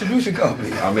talking to the distribution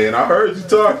company. I mean, I heard you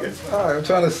talking. All right, I'm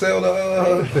trying to sell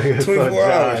the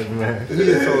 24 hours. Man. It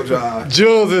is so jive.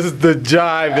 Jules is the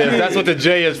jive. That's what the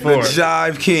J is for. The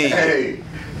jive king.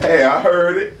 Hey, I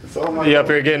heard it. So he up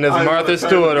here getting his Martha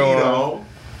Stewart on.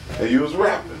 And you was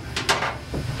rapping.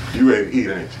 You ready to eat,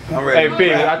 ain't you? I'm ready. Hey,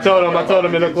 P, I told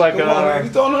him it looked like you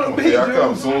throwing on the beat, I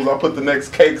come. As soon as I put the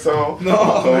next cakes on,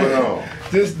 no, throw it on.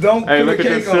 Just don't Hey, put look the at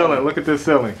cake this on. ceiling. Look at this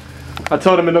ceiling. I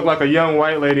told him it looked like a young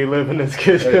white lady living in this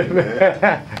kitchen.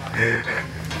 Hey,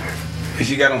 and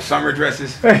she got on summer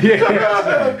dresses.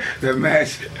 Yeah. That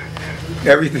match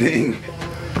everything.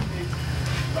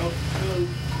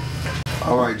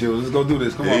 All right, Jules, let's go do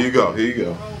this. Come on. Here you go. Here you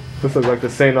go. This looks like the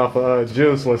scene off of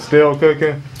Juice when still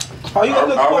cooking. Oh, you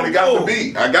I already got the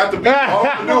beat. I got the beat. All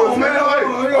I do is man, like,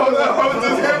 I was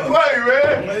just hit play,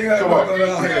 man. Come on.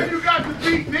 You got the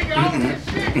beat, nigga. I don't get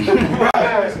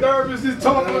shit. Nervous is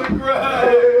talking on the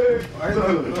ground.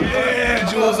 Yeah,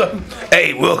 Jules.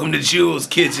 Hey, welcome to Jules'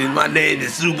 Kitchen. My name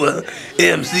is Super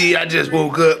MC. I just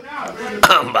woke up.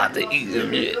 I'm about to eat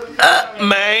some shit up,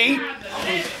 man.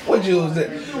 What Jules that?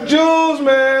 Jules,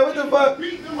 man, what the fuck?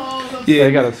 Yeah,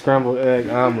 you got a scrambled egg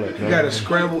omelet. You got a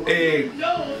scrambled egg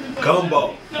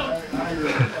gumbo.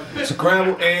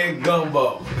 Scrambled egg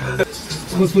gumbo.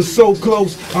 Was so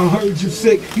close, I heard you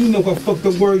sick. You know how fuck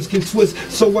the words can twist.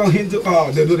 So I'll hinder.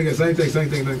 Oh, they're doing the same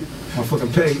thing. My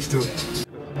fucking page too.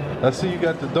 I see you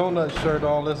got the donut shirt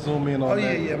on. Let's zoom in on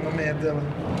that. Yeah, my man Dylan.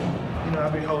 You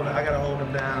know, I gotta hold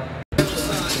him down.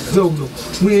 Zulu,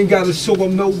 we ain't gotta show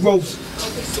them no ropes.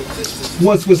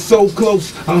 Once was so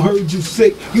close, I heard you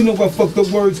sick. You know I fuck the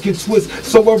words can twist.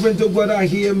 So I render what I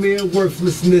hear, man,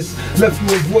 worthlessness. Left you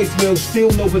a voicemail,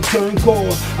 still no return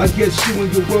call. I guess you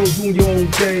and your world doing your own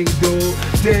thing, dog.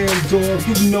 Damn, dog,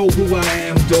 you know who I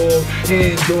am, dog.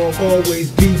 And dog,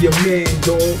 always be your man,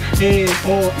 dog. And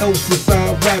all else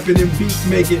aside rapping and beat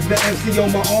making. The MC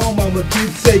on my arm, I'ma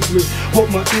keep sacred. Hope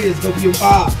my ears go be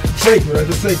sacred, that's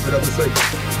a sacred, that's a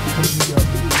sacred.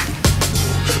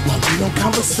 While we don't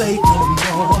conversate no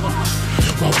more,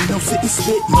 while we don't sit and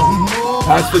spit no more.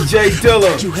 That's for Jay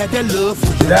Dilla. You had that love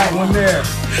for that one there.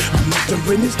 I'm not to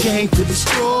bring this game to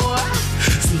destroy.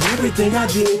 See, everything I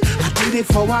did it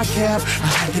for I kept. I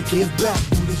had to give back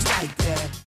when it's like that.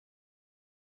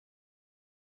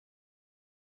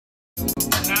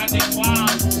 I've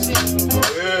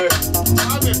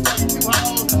been fucking too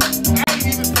hard. I ain't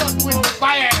even fucking with the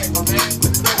fire, man.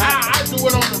 I do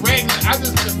it on the regular. I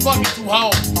just been fucking too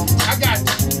hard. I got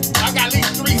at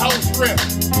least 3 whole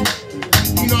strips.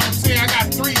 You know what I'm saying? I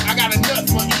got a nut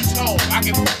for each hole. I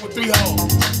can fuck with 3 holes.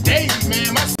 Daily,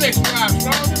 man, my sex drive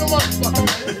strong than a motherfucker,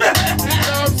 man. You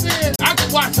know what I'm saying? I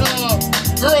could watch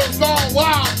Girls Gone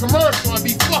Wild commercial and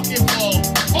be fucking for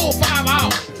 4 or 5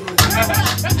 hours.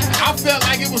 I felt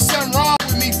like it was something wrong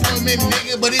with me for a minute,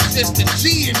 nigga, but it's just the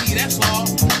G in me, that's all. I'm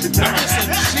just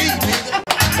a G, nigga.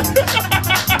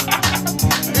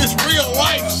 This real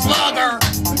life slugger.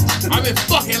 I've been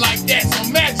fucking like that, so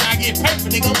imagine I get paper,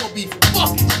 nigga, I'm gonna be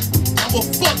fucking. I'm gonna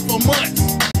fuck for months.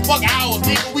 Fuck hours,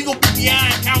 nigga. We gonna be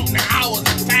behind counting the hours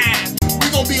and time. We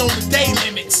gonna be on the day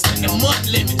limits and the month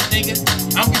limits, nigga.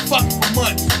 I'm gonna be fucking for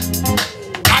months.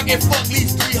 I can fuck at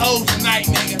least 3 hoes tonight,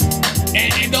 nigga.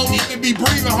 And don't even be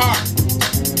breathing hard.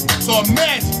 So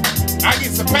imagine I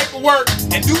get some paperwork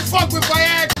and do fuck with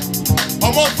Viagra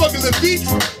or motherfucking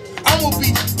Levitra. I'm gonna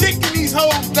be sticking these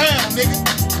hoes down, nigga.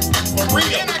 For real.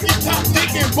 And I get top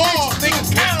dick and balls, nigga.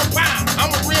 Pound.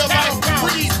 I'm a real life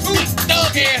breed, big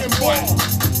thug ass boy.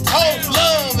 Hoes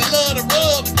love to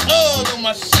rub and tug on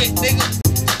my shit, nigga.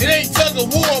 It ain't tug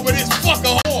of war, but it's fuck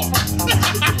a whore.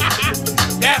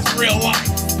 That's real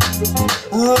life.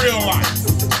 Real life.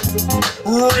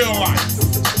 Real life.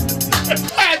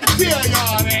 I had to tell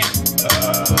y'all that.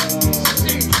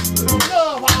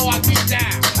 Love how I get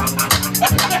down.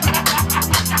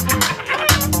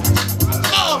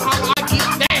 Love how I get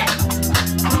down.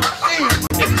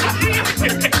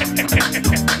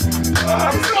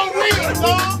 I'm so real,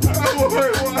 dog.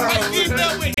 I get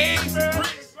up with eggs and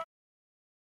bricks.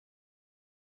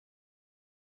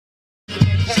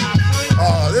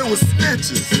 Oh, there was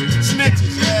snitches.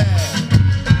 Snitches, yeah.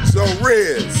 So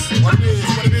Riz, what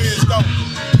it is though.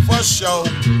 First show,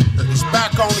 it's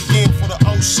back on again for the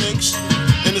 06.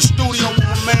 In the studio with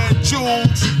my man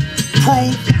Jules,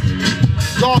 Proof,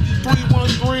 Doggy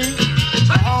 313,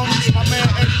 my homies, my man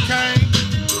Eddie Kane.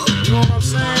 You know what I'm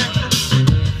saying?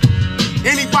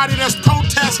 Anybody that's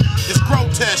protesting is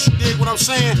grotesque, you dig what I'm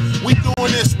saying? We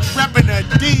doing this, we repping that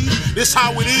D. This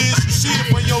how it is, you see it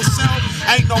for yourself.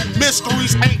 Ain't no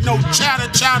mysteries, ain't no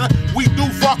chatter. We do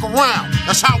fuck around.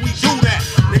 That's how we do that,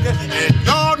 nigga. And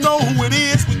y'all know who it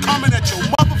is. We coming at your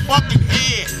motherfucking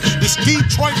head. It's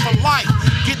Detroit for life.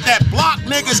 Get that Block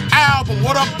Niggas album.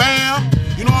 What up, Bam?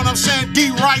 You know what I'm saying?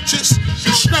 D Righteous,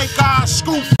 Snake Eyes,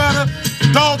 Scoop Fetter,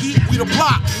 Doggy. We the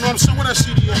block. You know what I'm saying? Where that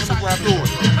CD at? Let me grab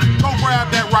it. Go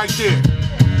grab that right there.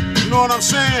 You know what I'm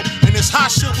saying? And this hot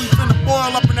shit we finna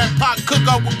boil up serving that pot cook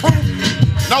up with proof?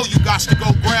 No, you got to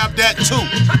go grab that too.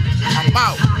 I'm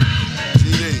out.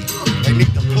 GD. They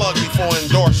need to plug me for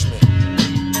endorsement.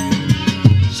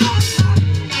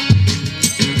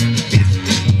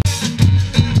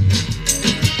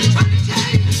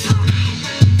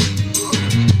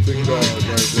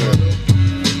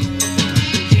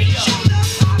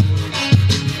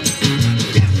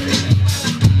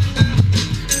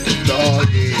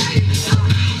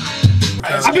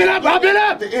 I've been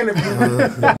up. The interview.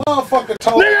 Motherfucker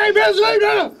told Nigga ain't been asleep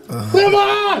now. Leave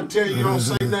my on. Tell you don't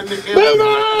say nothing to Leave my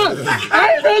on.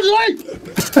 I ain't been asleep.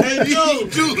 Hey, yo,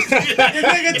 dude. The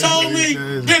nigga told me,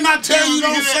 didn't I tell you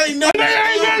don't say nothing? Nigga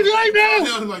ain't been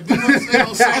asleep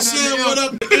now. I said, what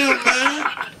up to him, man?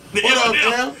 What up,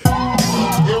 man?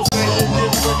 He'll say he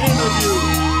did for interview.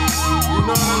 You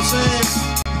know what I'm saying?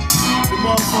 The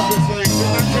motherfucker say,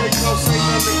 didn't I tell you don't say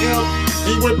nothing to him?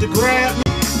 He went to grab me.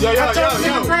 I told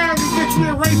him to grab me, bitch, we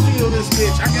in Rayfield this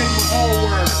bitch. I gave him a whole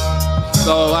word.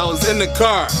 So I was in the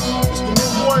car. It's the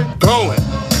new boy. Going.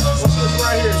 What's this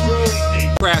right here, bro?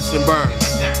 Crash and burn.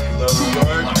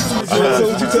 So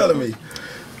what you telling me?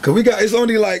 Cause we got, it's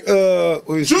only like,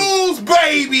 Jules,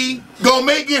 baby, gonna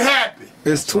make it happen.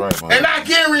 It's too. And I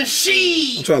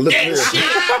guarantee I'm trying to look that shit,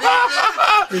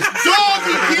 nigga.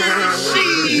 Doggy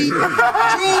guarantee.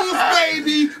 Jules,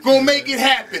 baby, gonna make it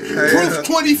happen. Proof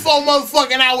 24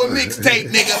 motherfucking hour mixtape,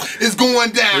 nigga, is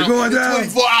going down. It's going down.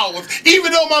 24 hours.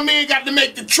 Even though my man got to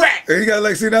make the track. He got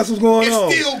like, see, that's what's going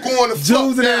on. It's still going to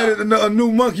Jules fuck had a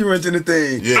new monkey wrench in the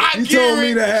thing. Yeah. He told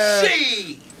me to have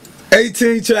guarantee.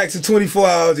 18 tracks in 24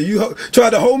 hours, and you tried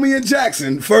to hold me in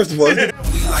Jackson, first of all. We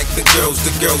like the girls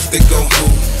that go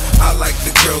home. I like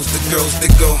the girls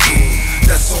that go home.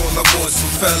 That's all I want,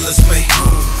 some fellas make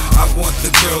home. I want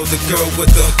the girl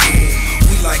with the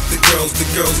We like the girls that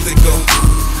go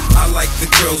home. I like the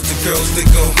girls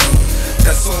that go home.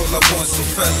 That's all I want, some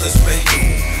fellas make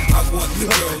home. I want the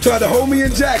girl. Tried to hold me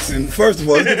in Jackson, first of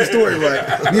all, let's get the story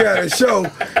right. He had a show,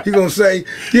 he gonna say,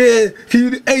 yeah, can you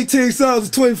do 18 songs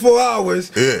in 24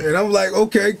 hours? Yeah. And I'm like,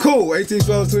 okay, cool, 18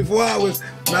 songs in 24 hours.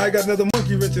 Now I got another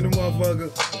monkey wrench in the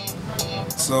motherfucker.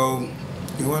 So,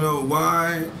 you wanna know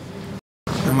why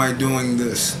am I doing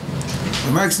this?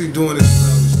 I'm actually doing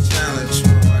this challenge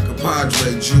from my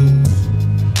compadre, Jules.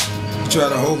 He tried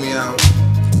to hold me out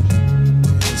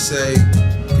and say,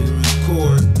 can you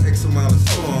record X amount of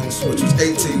songs, which was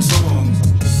 18 songs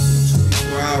in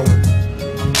 24 hours,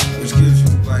 which gives you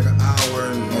like an hour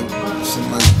and like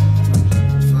something like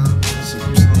 5 minutes or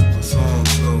something per song.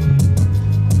 So,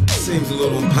 it seems a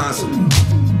little impossible.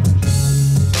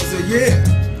 So I said, yeah,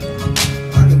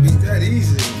 I can beat that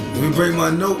easy. Let me bring my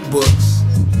notebooks.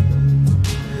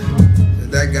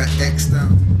 That got X'd out.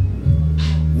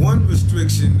 One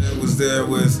restriction that was there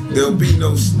was there'll be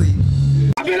no sleep.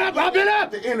 I've been up.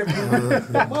 The interview.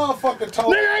 Motherfucker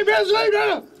told me. Nigga ain't been asleep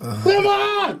now. Leave my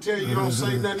on. Tell you don't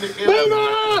say nothing to him. Leave my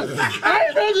on. I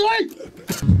ain't been asleep.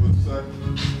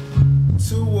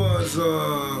 Two was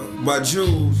by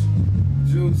Jules.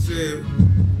 Jules said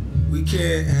we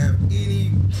can't have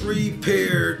any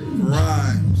prepared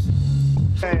rhymes.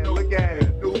 Hey, look at it.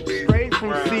 Straight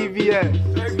from CVS.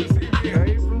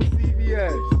 Straight from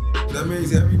CVS. That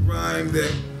means every rhyme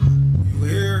that you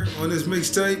hear on this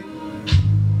mixtape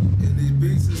and these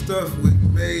beats and stuff was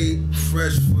made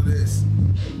fresh for this.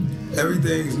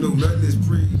 Everything's new. Nothing is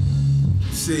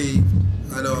pre-conceived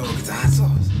at all. Get the hot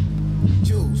sauce.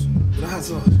 Jules, get the hot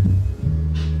sauce.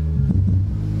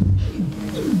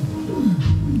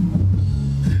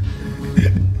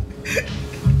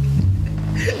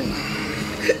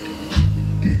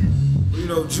 You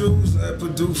know, Jules I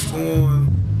produced on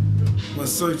my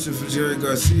Searching for Jerry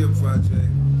Garcia project.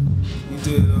 We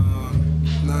did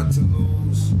Not to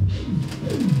Lose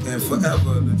and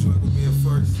Forever, The Drug with Me at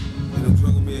First, and The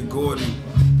Drug with Me and Gordon.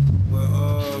 But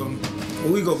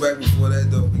when we go back before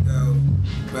that though, we got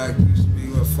back, used to be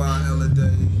with Fine Ella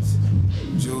Days.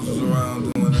 Jules was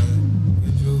around doing that.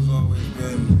 And Jules always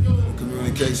been in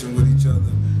communication with each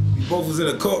other. We both was in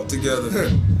a cult together.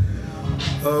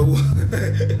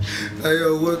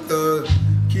 What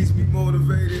keeps me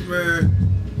motivated, man?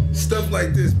 Stuff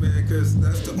like this, man, because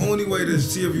that's the only way to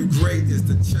see if you're great is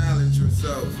to challenge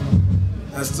yourself.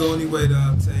 That's the only way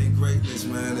to obtain greatness,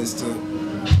 man, is to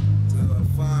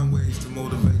find ways to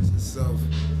motivate yourself.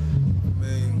 I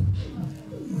mean,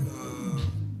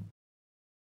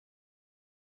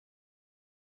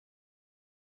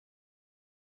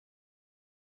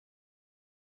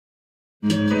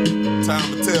 Time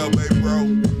to tell, baby, bro.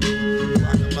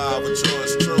 Rockin' live with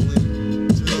yours truly.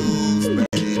 Jules,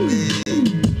 baby.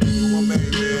 My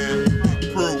main man,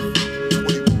 Big Proof.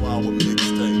 24-hour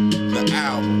mixtape. The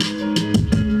album.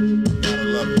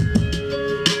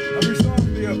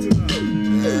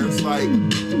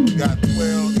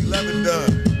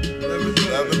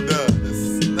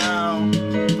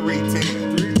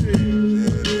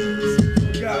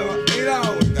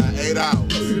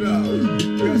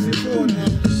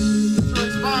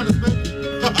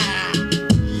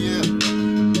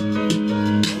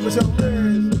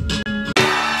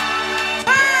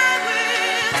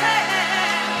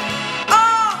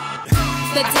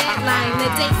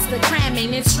 dates, the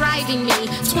cramming, it's driving me.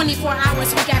 24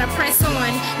 hours, we gotta press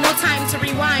on. No time to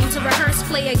rewind, to rehearse,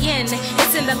 play again.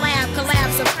 It's in the lab,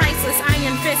 collapse of priceless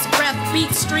iron fist breath,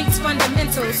 beat streets,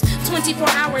 fundamentals. 24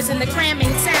 hours in the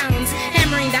cramming sounds,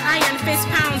 hammering the iron fist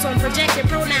pounds on projected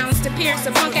pronouns to pierce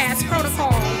the punk ass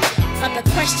protocol of the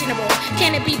questionable.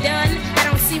 Can it be done? I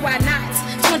don't see why not.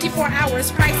 24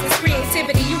 hours, priceless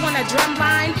creativity. You want a drum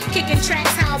line? Kicking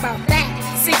tracks, how about that?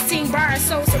 16 bars,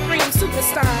 so supreme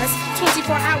superstars.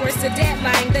 24 hours, the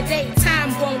deadline, the date, time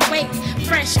won't wait.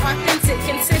 Fresh, authentic,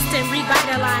 consistent,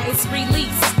 revitalized,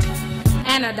 released.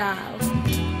 Anodile.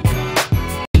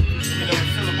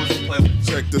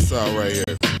 Check this out right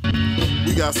here.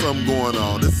 We got something going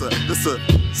on. This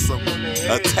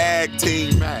a tag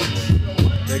team match.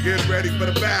 They're getting ready for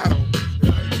the battle.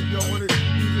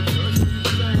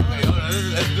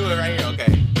 Let's do it right here,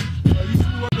 okay?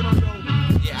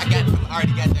 Yeah, I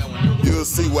already got that one. You'll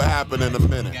see what happened in a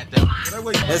minute.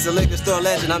 It's a liquor store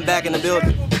legend, I'm back in the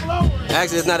building.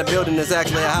 Actually, it's not a building, it's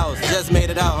actually a house. Just made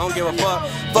it out, I don't give a fuck.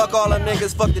 Fuck all them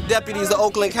niggas, fuck the deputies of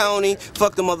Oakland County,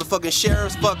 fuck the motherfucking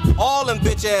sheriffs, fuck all them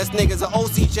bitch ass niggas of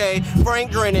OCJ,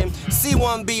 Frank Grinning,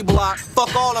 C1B Block,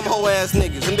 fuck all them hoe ass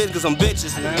niggas. Them bitches some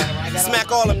bitches, man.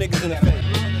 Smack all them niggas in the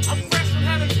face. I'm fresh from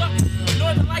having fucking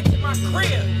Northern Lights in my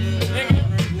crib,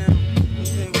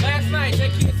 nigga. Last night,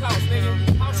 that kid's house,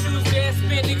 nigga. House shoes, gas,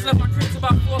 spin, niggas left my crib till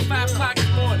about 4 or 5 o'clock in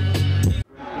the morning.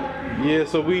 Yeah,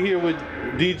 so we here with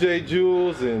DJ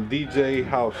Jules and DJ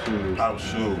House Shoes. House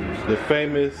Shoes. The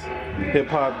famous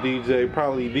hip-hop DJ,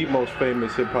 probably the most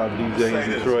famous hip-hop DJ in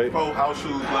Detroit. Before House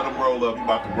Shoes, let them roll up. You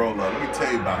about to roll up. Let me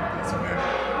tell you about this, man.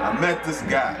 I met this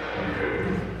guy.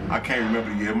 I can't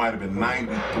remember the year. It might have been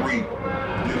 93.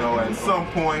 You know, at some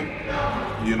point,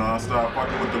 you know, I started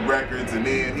fucking with the records, and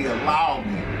then he allowed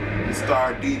me to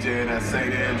start DJing at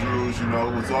St. Andrews. You know,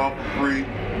 it was all for free.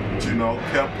 But, you know,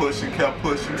 kept pushing.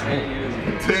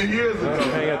 10 years ago.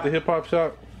 Hang at the hip-hop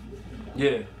shop?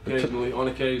 Yeah, occasionally, on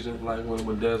occasion, like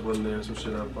when Dez wasn't there, some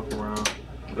shit I fuck around.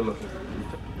 But look,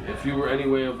 if you were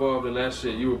anyway involved in that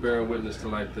shit, you were bearing witness to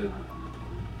like the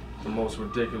most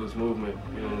ridiculous movement,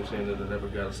 you know what I'm saying, that ever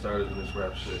got started in this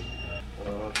rap shit.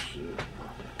 Oh shit.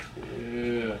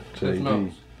 Yeah. Cliff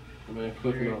Notes. Man,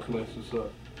 Cliff Notes messed us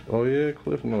up. Oh yeah,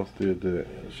 Cliff Notes did that.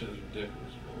 Yeah, that shit is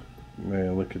ridiculous.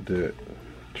 Man, look at that.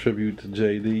 Tribute to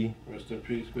JD. Rest in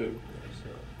peace, baby.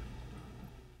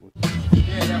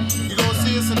 You gonna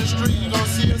see us in the street, you gonna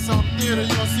see us on theater,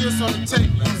 you gonna see us on the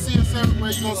tape, you gonna see us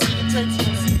everywhere, you gonna see the tapes, you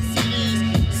gonna see the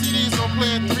CDs gonna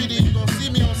play in 3D, you gonna see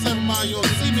me on 7 Mile, you gonna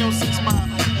see me on 6 Mile,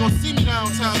 you gonna see me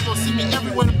downtown, you gonna see me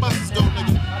everywhere the buses go,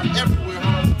 nigga, everywhere.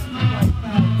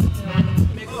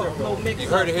 You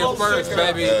heard it here first,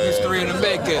 baby. History in the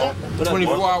making.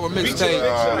 24-hour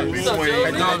mixtape. You know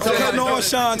what I'm saying? No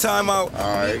Sean time out.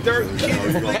 Alright.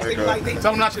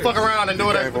 Tell them not to fuck around and do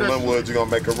it. From Linwood, you're gonna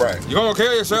make it right. You're gonna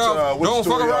kill yourself. Don't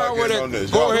fuck around with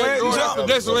it. Go ahead, go after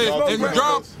this list. And you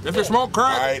jump. If you smoke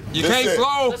crack, you can't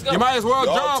slow. You might as well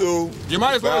jump. You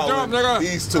might as well jump,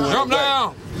 nigga. Jump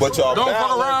down. But y'all don't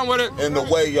fuck around with it. In the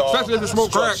way y'all, especially if you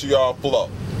smoke crack. Y'all flow.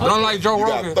 Don't like Joe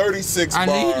Rogan. You got 36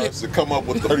 bars to come up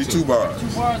with 32 bars. 2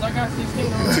 bars, I got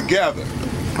 16. Together.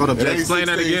 Hold up, Jay, explain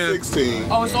that again. 16.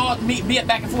 Oh, it's all me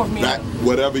back and forth.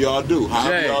 Whatever y'all do,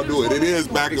 however y'all do it. It is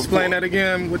back and forth. Explain that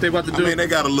again, what they about to do. I mean, they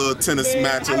got a little tennis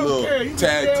match, a little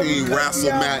tag team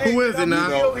wrestle match. Who is it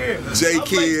now? You know, J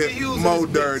Kid, Mo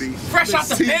Dirty. Fresh out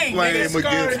the thing, Flame against Blue.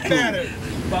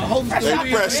 They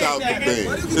fresh out the thing.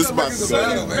 It's about to go.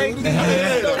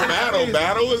 Yeah, the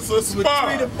battle is a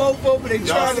spar.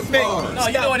 No,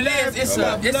 you know what it is?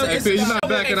 You're not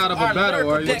backing out of a battle,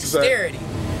 are you? Dexterity.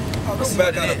 I'm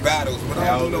back out of battles, but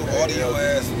I don't do no audio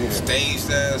ass, stage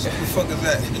ass. What the fuck is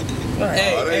that?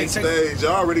 Hey, stage.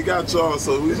 Y'all already got y'all,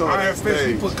 so we on that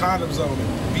stage. Put condoms on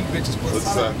it. Beat bitches.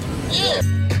 What's up? Yeah.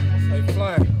 Hey,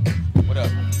 Flying. What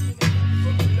up?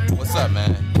 What's up,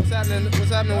 man? What's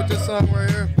happening with this song right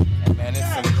here? Hey, man, it's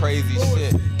some crazy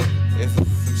shit. It's some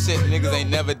shit niggas ain't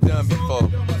never done before.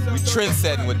 We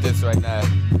trend-setting with this right now.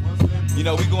 You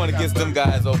know, we going against them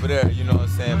guys over there, you know what I'm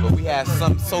saying? But we have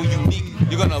something so unique.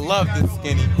 You're gonna love this,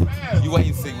 Skinny. You wait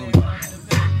and see what we do.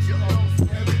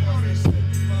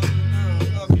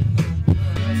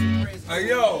 Hey,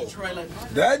 yo,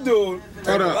 that dude,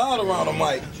 take a lot around the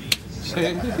mic.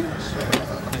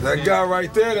 That guy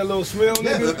right there, that little smell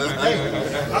nigga.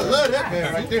 I love that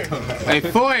man right there. Hey,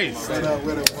 Foyce.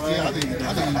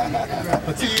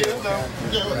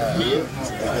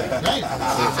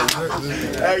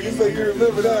 Hey, you say you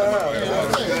remember that,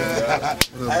 huh?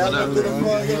 I looked at the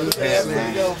vlog yesterday. I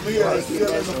said, yo, Mia is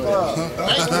still in the vlog.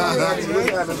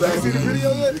 See the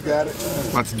video yet? You got it.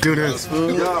 About to do this.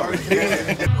 What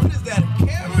is that, a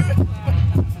camera?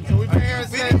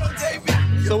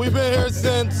 So we've been here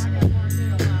since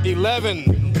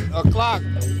 11 o'clock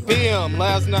p.m.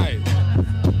 last night.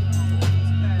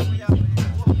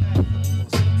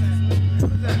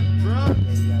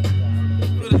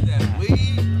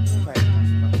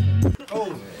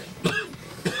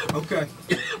 Okay.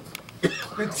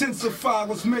 Intensify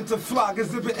was meant to fly.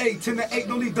 Exhibit 8, 10 to 8,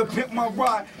 no need to pimp my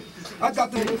ride. I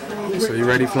got the. So you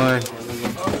ready, Flying?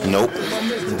 Nope.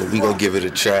 We gonna give it a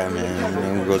try, man. You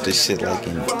know, we wrote this shit like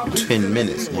in 10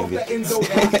 minutes, nigga.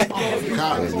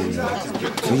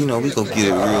 You know, we gonna get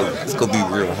it real. It's gonna be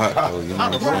real hot, though. You know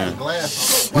what I'm saying?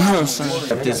 You know what I'm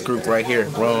saying? This group right here,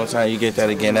 wrong time you get that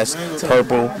again. That's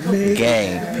Purple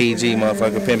Gang, PG,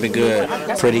 motherfucker, pimping good,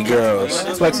 pretty girls,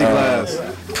 Plexiglass,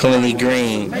 plenty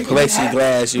green,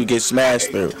 plexiglass you get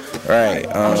smashed through, right?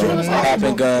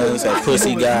 Popping guns and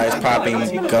pussy guys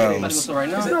popping gums.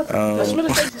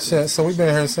 Shit, so we've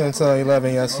been here since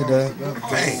 11 yesterday.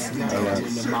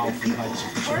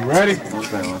 You ready?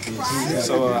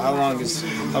 So how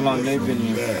long they've been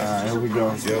here? Here we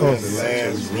go.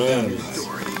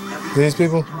 These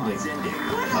people?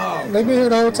 They've been here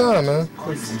the whole time, man.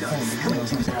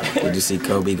 Did you see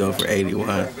Kobe go for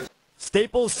 81?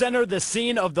 Staples Center, the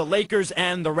scene of the Lakers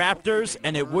and the Raptors,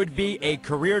 and it would be a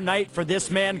career night for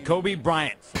this man, Kobe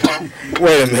Bryant.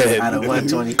 Wait a minute. Out of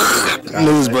 120.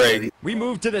 News break. We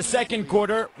move to the second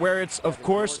quarter, where it's, of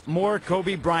course, more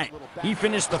Kobe Bryant. He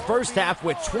finished the first half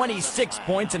with 26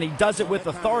 points, and he does it with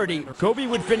authority. Kobe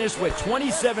would finish with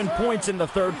 27 points in the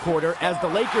third quarter as the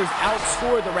Lakers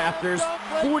outscore the Raptors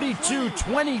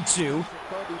 42-22,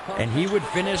 and he would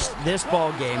finish this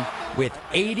ball game with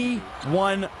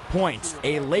 81 points,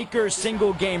 a Lakers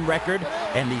single game record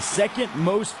and the second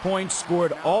most points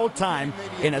scored all time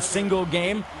in a single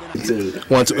game. It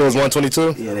was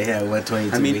 122? Yeah, they had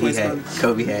 122. I mean,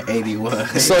 Kobe had 81.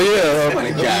 So yeah, I'm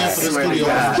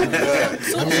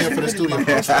in for the studio.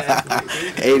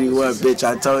 81, bitch.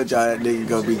 I told y'all that nigga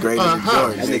gonna be greater than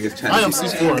Jordan. I am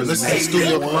C4. This is the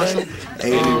studio commercial.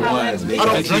 81. I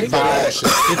don't drink that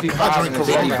shit. I drink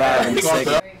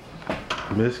Corona.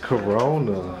 Miss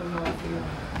Corona,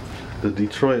 the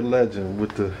Detroit legend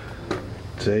with the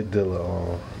J Dilla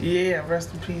on. Yeah,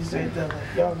 rest in peace, J Dilla.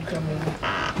 Y'all can come in.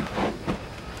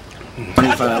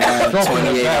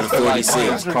 28 out of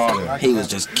 46. He was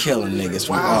just killing niggas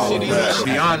from all over.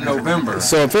 Beyond November.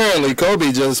 So apparently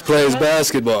Kobe just plays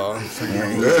basketball.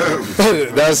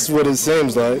 That's what it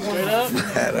seems like.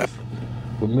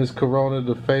 With Miss Corona,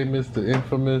 the famous, the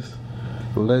infamous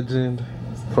legend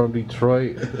from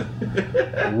Detroit,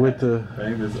 with the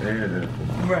famous and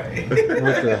right,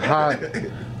 with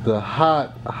the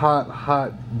hot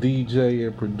DJ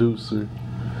and producer,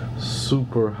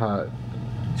 super hot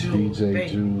DJ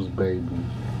Jules baby.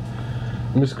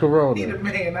 Miss Corona. He the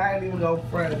man. I ain't even gonna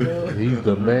front, dude. He's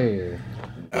the man.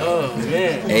 Oh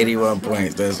man, 81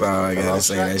 points. That's all I gotta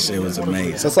say. That shit was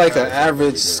amazing. That's like an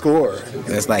average score.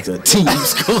 That's like a team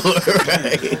score,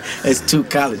 right? It's 2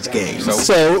 college games.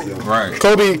 So right.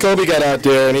 Kobe got out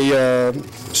there and he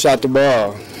shot the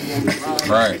ball.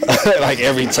 Right. Like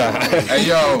every time. Hey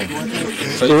yo.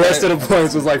 So the rest of the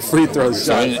points was like free throw shots.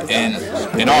 So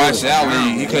in all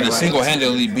actuality, he could have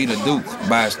single-handedly beat a Duke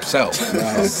by himself.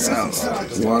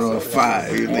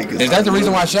 105. Is that the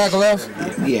reason why Shaq left?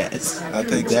 Yes. I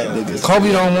think that nigga.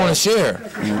 Kobe don't want to share.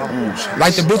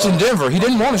 Like the bitch in Denver, he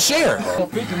didn't want to share.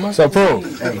 So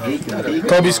prove.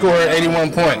 Kobe scored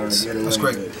 81 points. That's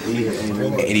great.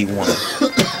 81.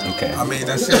 Okay. I mean,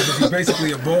 that's he's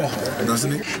basically a ball hawk,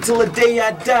 doesn't he? Till the day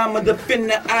I die, I'ma defend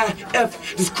the IF.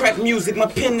 This crack music, my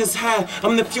pen is high.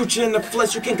 I'm the future in the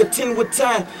flesh, you can't contend with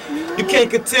time. You can't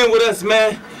contend with us,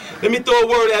 man. Let me throw a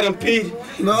word at him, Pete.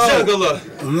 No. Juggler.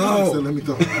 No. Let me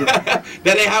throw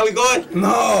that ain't how we going?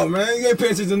 No, man, you ain't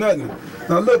paying attention to nothing.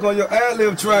 Now look on your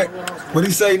ad-lib track, when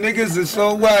he say niggas is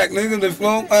so whack, niggas is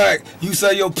so whack, you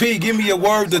say, yo, P, give me a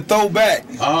word to throw back.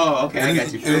 Oh, okay, and I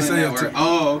got you. Fill in that word.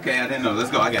 Oh, okay, I didn't know.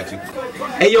 Let's go, I got you.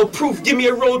 Hey, yo, Proof, give me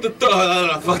a road to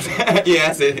throw. Fuck that. Yeah,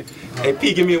 I said, hey,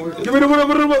 P, give me a word. Give me the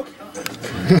word.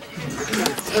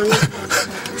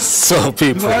 So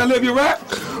people. Ad-lib you rap?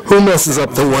 Who messes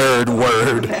up the word?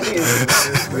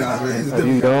 Are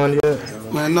you gone yet?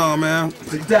 Man, no, man.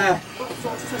 Die.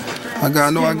 I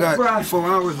got 4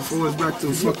 hours before it's back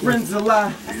to fucking friends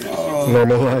alive.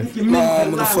 Normal life. Nah,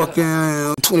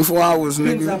 motherfucking 24 hours,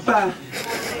 nigga.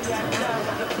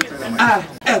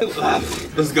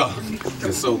 Let's go.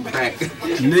 It's so crack.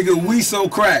 Nigga, we so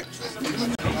crack.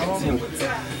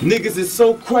 Niggas is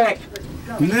so crack.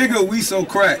 Nigga, we so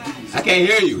crack. I can't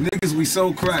hear you. Niggas, we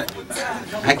so crack.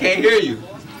 I can't hear you.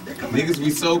 Niggas,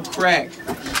 we so crack.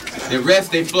 The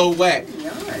rest, they flow whack.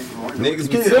 Niggas,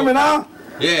 Can you hear me now?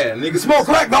 Yeah, niggas. Smoke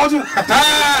crack, don't you?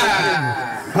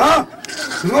 Huh?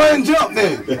 Go ahead and jump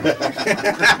then.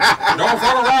 Don't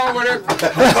fuck around with it.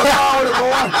 Fuck around with it,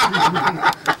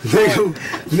 boy.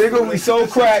 Nigga, we so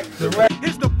crack.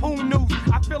 It's the Poon News.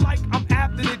 I feel like I'm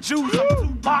after the Jews. I'm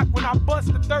Tupac when I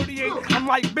bust the 38. I'm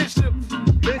like Bishop.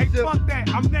 Hey, fuck that.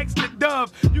 I'm next to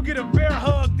Dove. You get a bear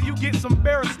hug, then you get some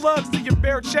bear slugs to your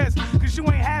bare chest. Cause you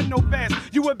ain't had no vest.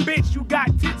 You a bitch, you got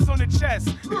tits on the chest.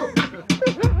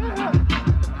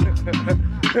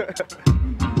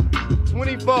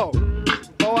 24.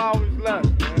 4 hours left,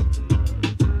 man.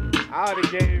 I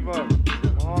would've gave up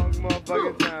a long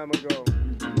motherfucking time ago.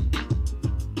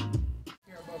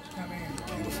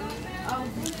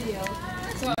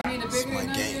 So I mean, the bigger the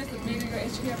number is, the bigger your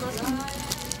extra care about.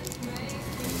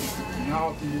 How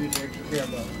often do you need the extra care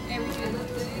about? Every 3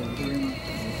 months.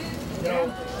 You know,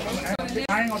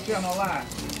 I ain't gonna tell no lie.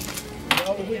 The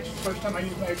other week, first time I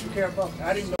used my extra care buck,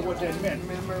 I didn't know what that meant.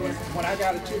 When I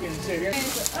got a ticket and said,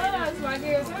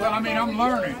 well, I mean, I'm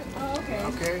learning. Oh, okay.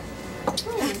 Okay?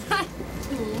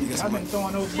 I've been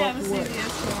throwing those bucks away.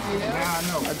 Now I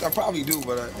know. I probably do,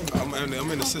 but I'm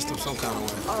in the system some kind of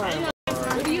way.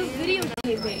 What are you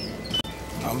videotaping?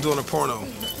 I'm doing a porno.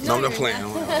 No, I'm not playing.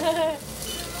 I'm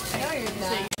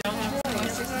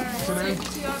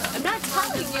not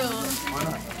telling you. Why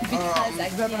not? Because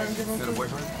I can't. Is that a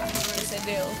boyfriend? Yes, I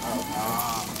do.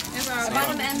 I bought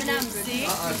him M&M's, see?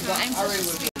 I'm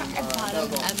supposed to I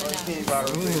bought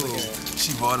him M&M's.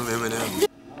 She bought him M&M's.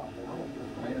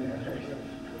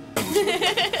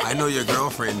 I know your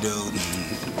girlfriend, dude.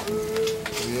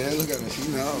 Yeah, look at her. She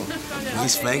know. We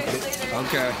spanked it.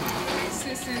 Okay.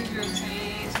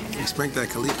 We spanked that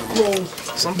Kaliko.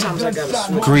 Sometimes I gotta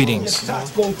switch. Greetings.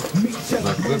 Like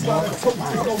good morning.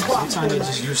 Sometimes I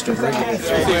just used to regular.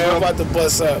 Yeah, I'm about to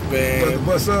bust up, man. About to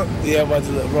bust up? Yeah, I'm about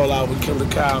to roll out with Killer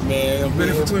Kyle, man. You been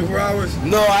here for 24 hours?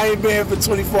 No, I ain't been here for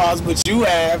 24 hours, but you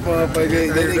have. But that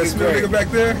nigga back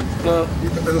there? No.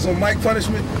 That's on mic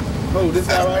punishment? Oh, this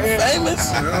guy right here?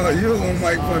 Famous? No, you on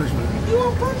mic punishment. You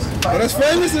on punishment? Oh, that's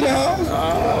Famous in the house?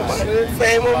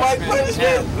 Fame on mic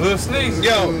punishment? Little sneaks.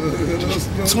 Yo,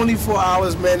 24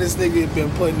 hours, man. This nigga been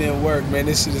putting in work, man.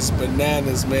 This shit is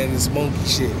bananas, man. This monkey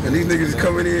shit. And these niggas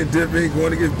coming in, dipping,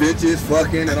 going to get bitches,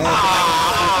 fucking, and all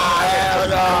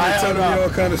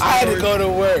kind of I had to go to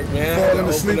work, man. Falling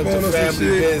asleep on us and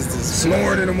shit.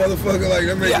 Snoring in a motherfucker like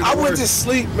that. Yeah, I went to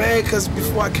sleep, man, because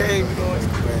before I came, you know.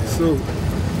 So,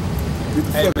 get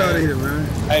the fuck out of here, man.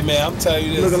 Hey, man, I'm telling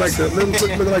you this.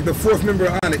 Looking like the fourth member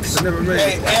of Onyx. I never made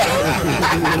it.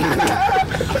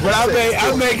 But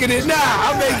I'm making it now.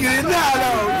 I'm making it now,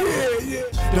 though.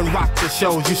 Yeah. Done rock the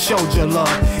shows, you showed your love.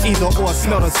 Either or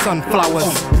smell the sunflowers.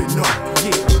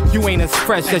 You ain't as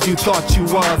fresh as you thought you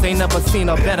was. Ain't never seen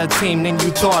a better team than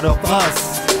you thought of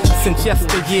us. Since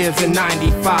yesteryears in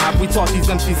 '95, we taught these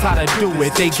MCs how to do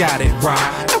it. They got it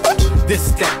right.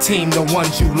 This, that team, the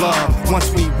ones you love.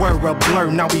 Once we were a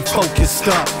blur, now we focused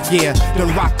up. Yeah,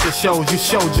 done rock the shows, you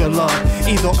showed your love.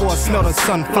 Either or smell the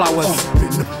sunflowers.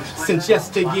 Since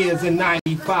yesteryears in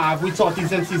 '95, we taught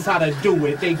these MCs how to do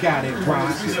it. They got it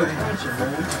right.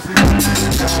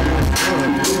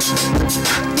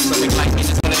 Something like me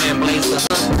just went in there and blazed a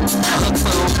hook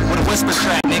tool with a whisper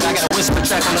track, nigga. I got a whisper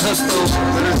track on the hook tool.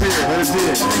 Let us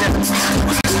hear it.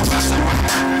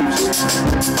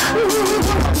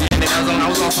 And then I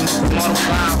was on some Smart Way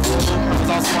Live, fool. I was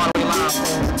on Smart Way Live,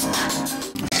 fool.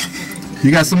 You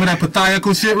got some of that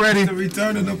pathaical shit ready? The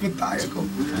return of the pathaical.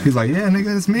 He's like, yeah,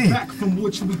 nigga, it's me. Back from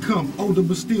which we come, older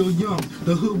but still young.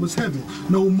 The hood was heaven,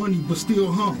 no money but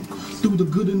still hung. Through the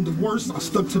good and the worst, I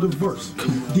stuck to the verse.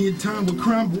 Did time with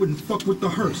crime, but wouldn't fuck with the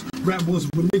hearse. Rap was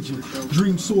religion,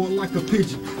 dream soared like a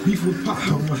pigeon. Beef with pop.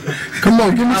 Come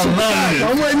on, give me some.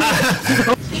 I'm waiting.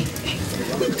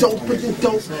 Doper than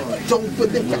dope, doper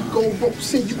than back on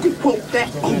ropes, and you can quote that.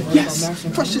 Oh yes,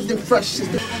 fresher than fresh.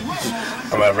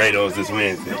 I'm at Rados this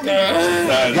Wednesday.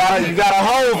 You gotta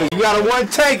hold it. You gotta one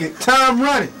take it. Time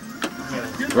running.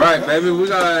 Right, baby. We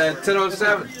got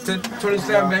 10:07,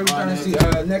 10:27, baby. We're trying to see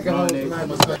neck and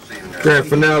hold. Grand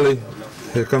finale.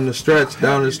 Here come the stretch,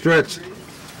 down the stretch.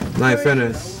 Night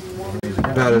finish.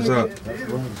 Batters up.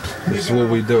 This is what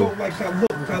we do.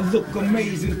 I look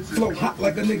amazing. Flow hot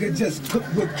like a nigga just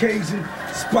cooked with Cajun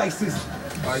spices.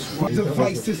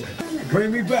 Devices.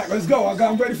 Bring me back. Let's go. I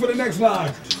got ready for the next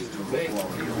line.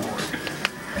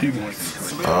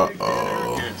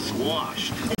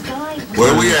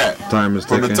 Where we at? Time is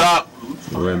From ticking. the top.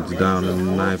 We're down in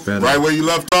the ninth inning. Right where you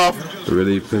left off? The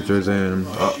relief pitchers in.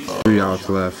 3 outs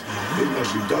left.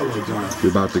 We're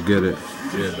about to get it.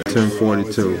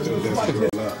 10:42.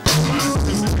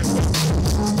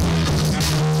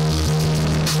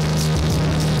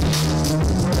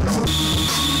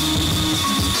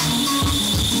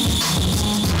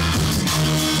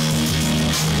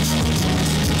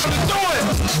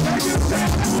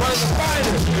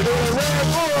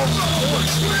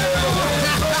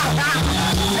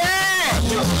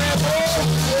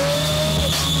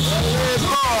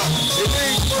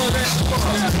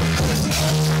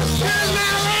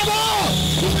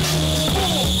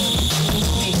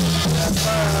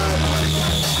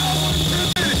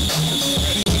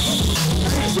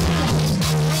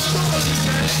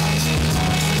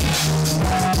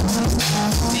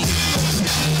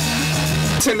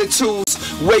 Ten to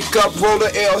 2s, wake up, roll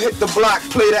the L, hit the block,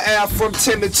 play the L from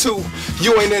 10 to 2.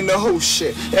 You ain't in the who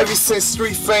shit. Ever since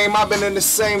street fame, I've been in the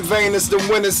same vein as the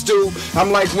winners do.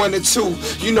 I'm like 1 to 2.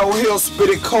 You know he'll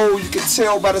spit it cold. You can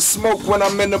tell by the smoke when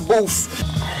I'm in the booth.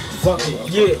 Fuck it,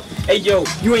 yeah. Hey yo,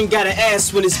 you ain't gotta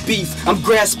ask when it's beef. I'm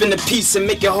grasping the piece and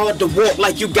make it hard to walk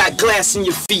like you got glass in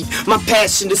your feet. My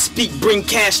passion to speak, bring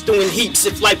cash through in heaps.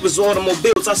 If life was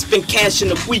automobiles, I spend cash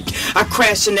in a week. I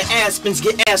crash in the Aspens,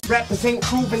 get ass. Rappers ain't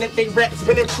proving that they raps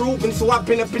been improving, so I've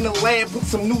been up in the lab with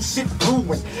some new shit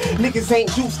brewing. Niggas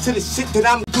ain't used to the shit that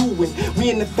I'm doing. We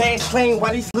in the fast lane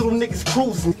while these little niggas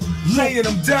cruising. Laying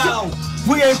them down.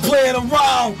 We ain't playing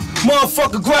around.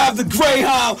 Motherfucker, grab the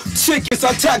Greyhound. Chickens,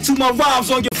 I tattoo my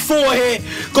rhymes on your forehead.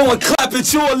 Go and clap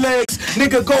at your legs.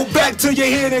 Nigga, go back to your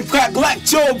head and crack black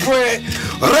your bread.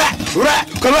 Rap, rap,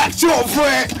 crack your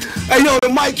bread. Hey yo, the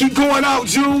mic keep going out,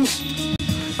 Jews.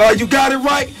 You got it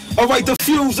right? Alright, the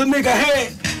fuse a nigga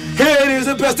head. Here it is,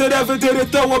 the best that ever did it,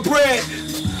 throw a bread.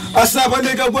 I slap a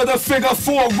nigga with a figure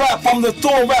 4 rap. I'm the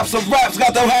Thor raps of raps,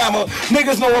 got the hammer.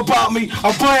 Niggas know about me,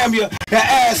 I blam ya. And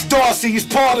ask Darcy, he's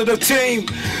part of the team.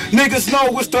 Niggas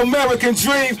know it's the American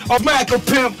dream. I'm Mac a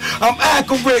pimp, I'm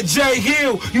accurate. Jay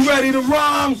Hill, you ready to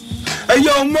rhyme? Hey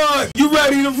yo, Mud, you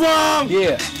ready to rhyme?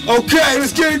 Yeah. Okay,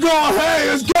 let's get it going. Hey,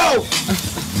 let's go.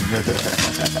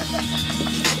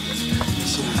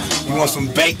 You want some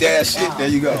baked ass shit? There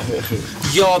you go.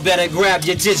 Y'all better grab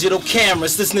your digital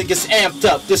cameras. This nigga's amped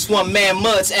up. This one man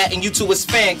Mud's adding you to his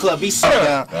fan club. He's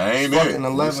That ain't it.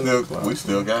 We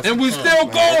still got And we still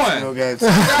going.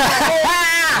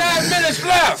 5 minutes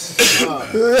left.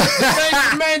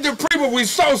 Man, the people, we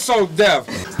so deaf.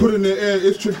 Put in the air,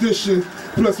 it's tradition.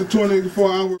 Plus the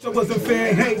 24 hours. I wasn't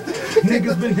fair hate.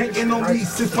 Niggas been hating on me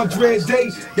since my dread day.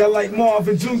 Y'all like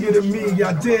Marvin Jr. to me.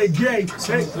 Y'all dead gay.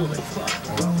 Hey.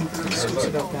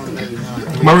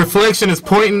 My reflection is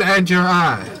pointing at your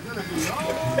eye.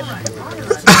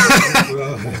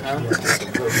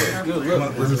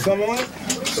 Was it someone?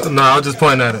 No, I was just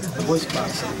pointing at it.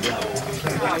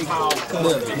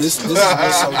 Look, this is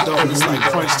so dope. It's like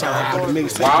crunch time for the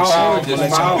mixtape. Wow. Let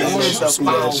y'all get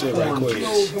that shit right quick.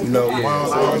 You know,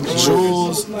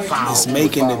 Jules is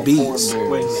making the beats. You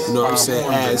know what I'm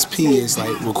saying? As P is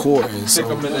like recording. So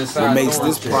what makes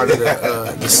this part of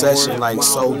the session like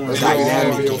so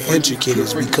dynamic and intricate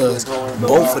is because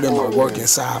both of them are working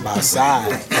side by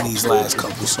side in these last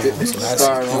couple songs. So that's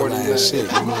good ass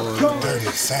shit. You know?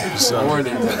 So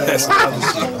that's the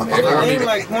other shit.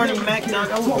 like Horny Mac.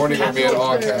 Horny gonna be at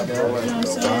all cap, bro.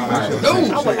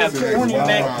 I would have Horny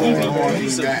Mac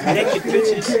DVDs of naked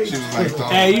bitches.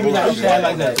 Hey, you be like, you should have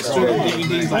like that. Straight up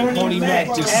DVDs like Horny Mac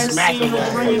just smacking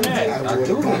Horny Mac.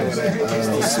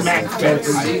 Smack fest.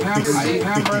 I eat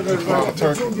hamburgers with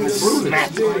turkey. Smack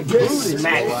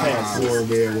fest. Corn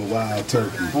bread with wild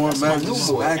turkey. Corn Mac just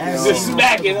smacking. Just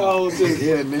smacking hoes too.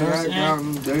 Yeah, man, I got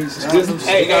them dirty stuff.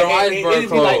 Hey, it'd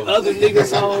be like other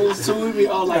niggas' hoes too. It'd be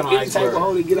all like any type of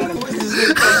hoe to get out of.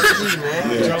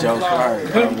 Joe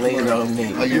Clark, I'm laying on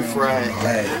me. Oh, you fried.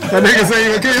 That nigga say you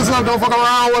gonna kill yourself, don't fuck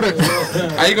around with it.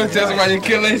 How you gonna tell somebody to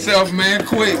kill themselves, man?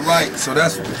 Quick, like. So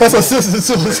that's assisted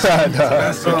suicide, dog.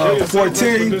 That's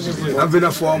 14. I've been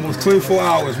up for almost 24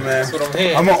 hours, man.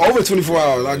 I'm on over 24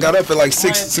 hours. I got up at like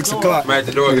 6 o'clock. I'm at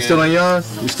the door. You still on yours?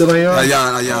 You still on yours? I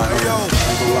yawn.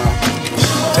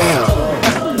 Damn.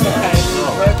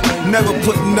 Never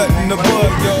put nothing in the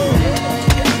bug, y'all.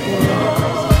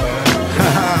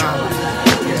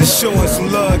 Just showing some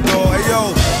love, dog. Hey,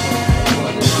 yo.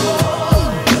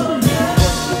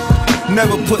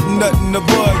 Never put nothing in the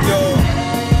bug, y'all.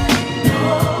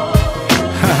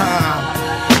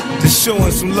 Just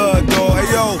showing some love, dog.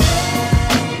 Hey, yo.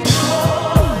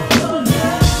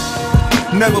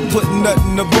 Never put nothing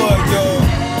in the bud, y'all.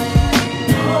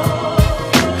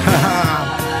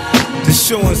 Just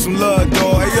showing some love,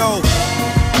 dog. Hey, yo.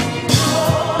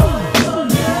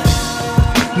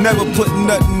 Never put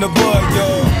nothing in the bud,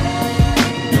 y'all.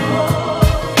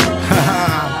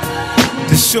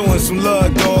 Just showing some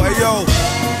love, dog. Hey, yo.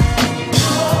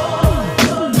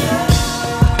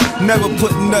 Never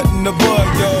put nothing in the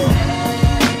bud, y'all.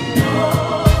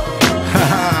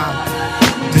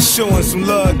 Just showing some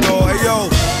love, dog. Hey, yo.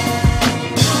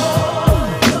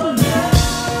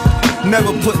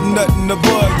 Never put nothing in the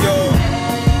bud, y'all.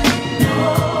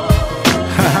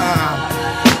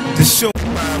 Just showing.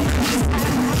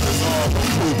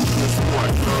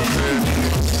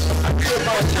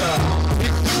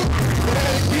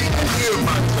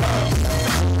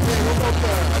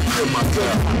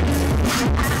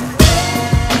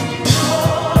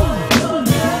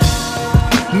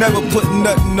 Never put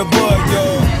nothing in the bud,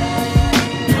 y'all.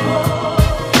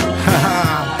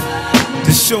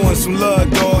 Just showing some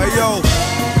love, dog. Hey, yo.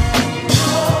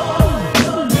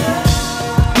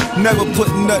 Never put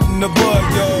nothing in the bud,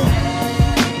 y'all.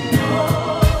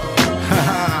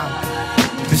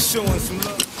 Just showing some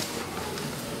love.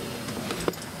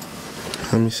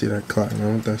 Let me see that clock,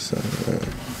 man. What that sound?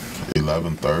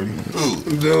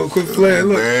 11:30. Yo, quit playing.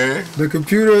 Look, man. The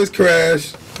computer has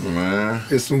crashed. Man.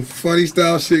 There's some funny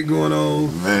style shit going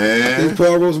on. Man. It's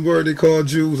Paul Rosenberg, they called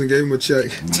Jules and gave him a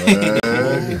check.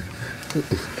 Man.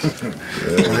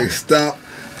 Like, stop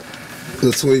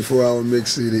the 24-hour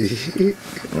mix CD.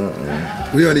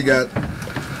 We only got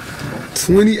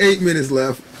 28 minutes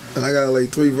left, and I gotta lay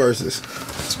 3 verses.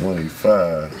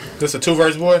 25. This a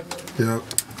 2-verse, boy? Yep.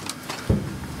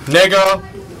 Nigga.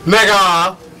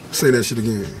 Nigga. Say that shit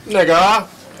again. Nigga.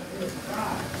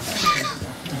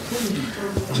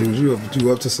 Jules,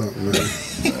 you up to something,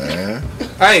 man.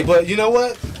 Hey, but you know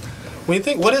what? When you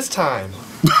think, what is time?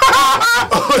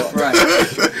 Right.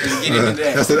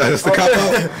 That's the cop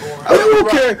out. I mean,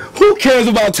 who cares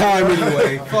about time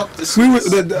anyway? Fuck this.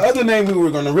 The other name we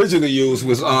were going to originally use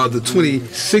was the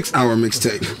 26-hour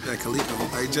mixtape. Hey, Khalifa,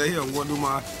 hey, Jay, here, I'm going to do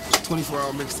my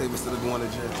 24-hour mixtape instead of going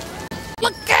to jail.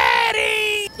 Look at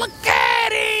it! Look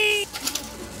at it!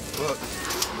 Look.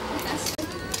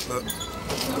 Look.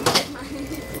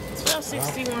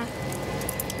 1261.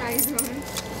 How you doing?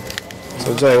 So,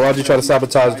 Jay, why'd you try to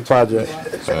sabotage the project?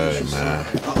 Hey, man.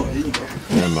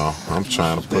 You know, I'm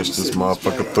trying to push this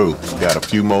motherfucker through. Got a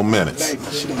few more minutes.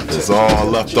 It's all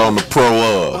left on the pro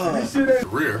of.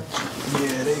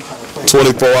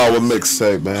 24-hour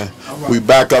mixtape, man. We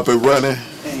back up and running.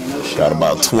 Got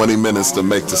about 20 minutes to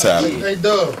make this happen. Hey,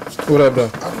 Dub. What up,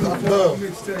 Dub? Dub.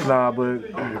 Nah,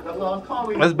 but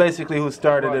that's basically who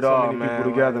started it all, man.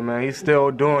 People together, man. He's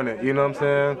still doing it. You know what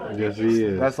I'm saying? Yes, he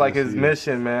is. That's like his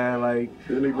mission, man. Like,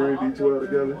 Didn't he bring D12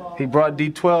 together? he brought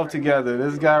D12 together.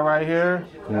 This guy right here.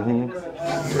 Mm-hmm.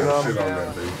 You know what I'm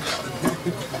saying?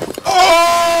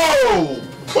 Oh!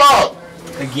 Fuck!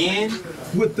 Again?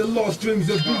 With the lost dreams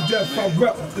of B-Def, I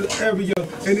rep the area,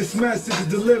 and this message is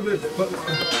delivered. But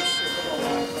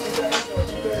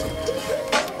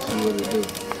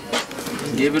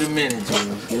give it a minute,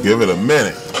 Jules. Give it a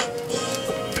minute.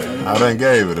 I done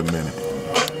gave it a minute.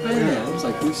 Yeah, it was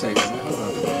like 3 seconds.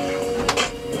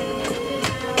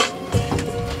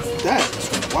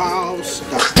 That's wild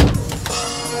stuff.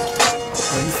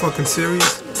 Are you fucking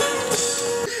serious?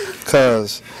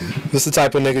 Cause this the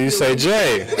type of nigga you say,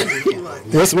 Jay,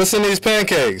 what's in these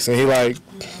pancakes? And he like,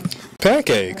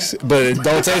 pancakes, but it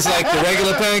don't taste like the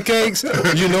regular pancakes.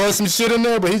 You know there's some shit in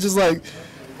there, but he's just like,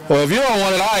 well, if you don't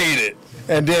want it, I eat it.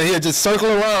 And then he'll just circle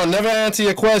around, never answer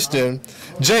your question.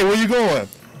 Jay, where you going?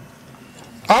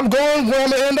 I'm going where I'm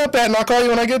gonna end up at, and I'll call you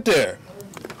when I get there.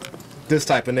 This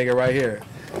type of nigga right here.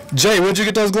 Jay, where'd you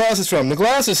get those glasses from? The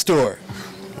glasses store.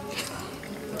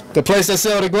 The place that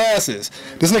sell the glasses.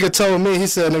 This nigga told me, he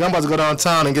said, nigga, I'm about to go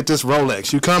downtown and get this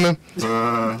Rolex. You coming?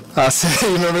 I said,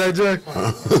 you remember that, Jay?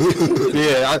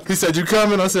 Yeah, he said, you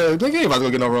coming? I said, nigga, you ain't about to go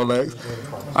get no Rolex.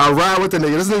 I ride with the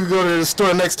nigga. This nigga go to the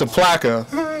store next to Plaka,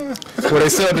 where they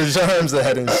sell the germs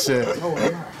at and shit.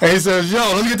 And he says, yo,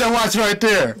 let me get that watch right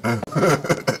there.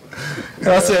 And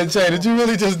I said, Jay, did you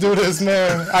really just do this,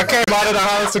 man? I came out of the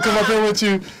house to come up here with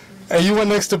you, and you went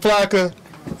next to Plaka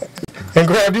and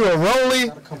grabbed you a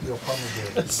Rollie.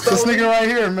 This nigga right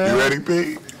here, man. You ready,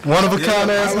 Pete? One of a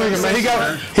kind ass nigga, man.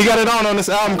 He got it on this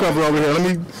album cover over here. Let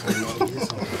me.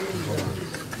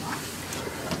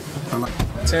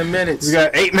 10 minutes. We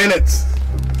got 8 minutes.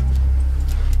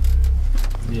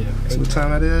 Yeah. See what time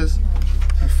that is?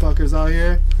 You fuckers out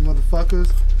here, you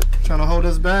motherfuckers, trying to hold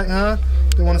us back, huh?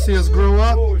 They want to see us grow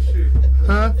up?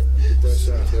 Huh?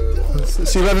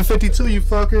 See 1152, you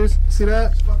fuckers. See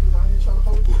that?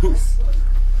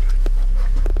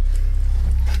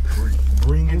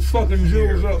 Bringing fucking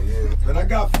Jules up. And I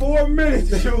got 4 minutes,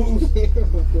 Jules.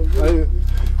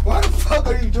 Why the fuck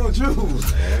are you doing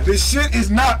Jules? This shit is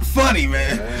not funny,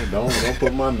 man. Don't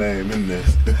put my name in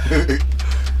this.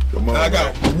 Come on. I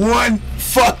got one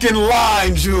fucking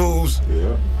line, Jules.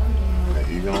 Yeah.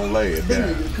 You gonna lay it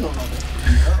down.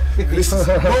 This is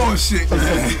bullshit,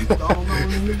 man.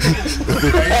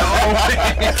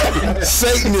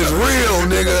 Satan is real,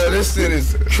 nigga. This shit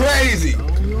is crazy.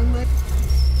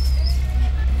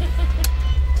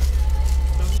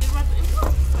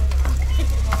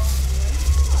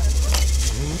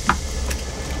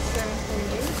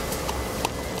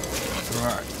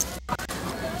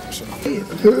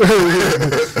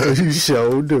 You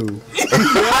sure do.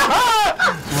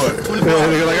 What?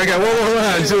 Like, I got one more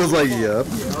line. She was like, yep.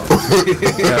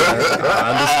 I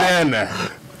understand that.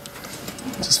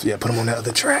 Just, yeah, put him on that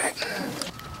other track.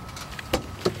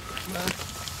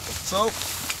 So,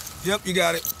 yep, you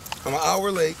got it. I'm an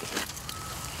hour late.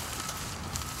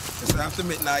 It's after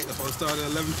midnight. I'm supposed to start at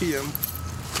 11 p.m.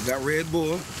 Got Red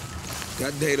Bull.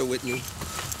 Got Data with me.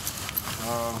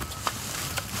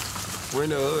 We're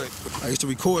in the hood. I used to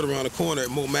record around the corner at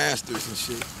Mo Masters and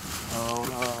shit on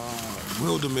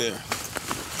Wildermere.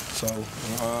 So,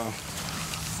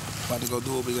 about to go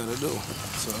do what we gotta do.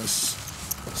 So let's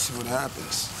see what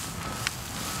happens.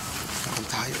 I'm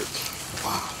tired.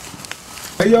 Wow.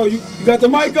 Hey, yo, you got the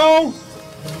mic on?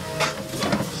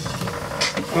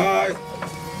 All right.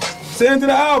 Send to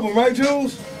the album, right,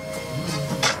 Jules?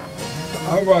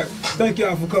 All right. Thank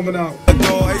y'all for coming out. Hey,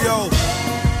 yo.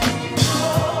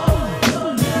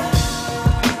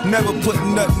 Never put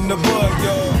nothing in the bud,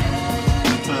 y'all.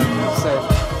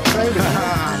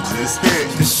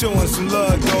 Just showing some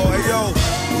love, y'all. Hey, yo.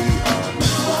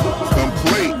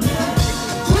 Complete.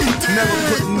 Never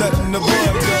put nothing in the bud,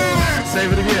 y'all.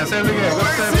 Save it again, save it again. Go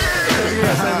save it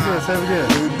again, save it again.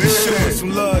 Just showing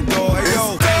some love, y'all. Hey,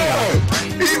 yo.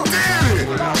 He did it.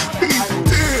 He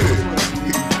did it.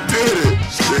 He did it.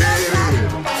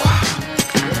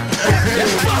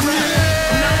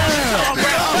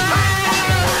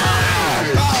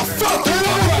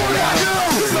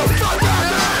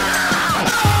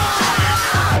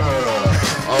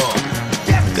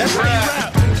 That's how you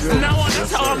rap. From now on,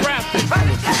 that's how I'm rapping.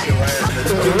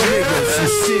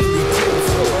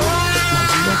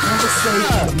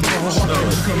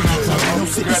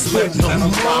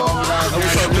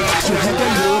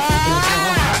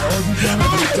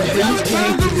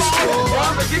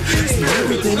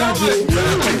 Everything I did,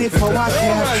 I did for my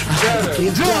care.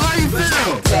 Joe, how you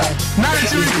feel? Now that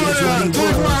you recorded a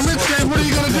 24-hour mixtape, what are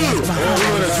you gonna do? We're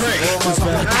gonna drink.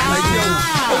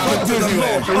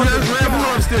 Red Bull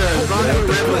upstairs. Red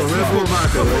Bull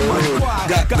vodka.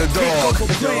 Got the dog.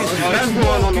 That's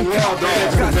going on the wall,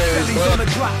 dog.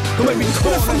 Let me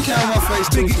call and count my face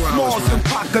 2 hours.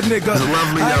 Nigga. It's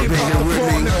lovely y'all being here with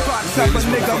me.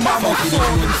 Nigga, mama, I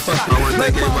want to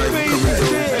thank everybody for coming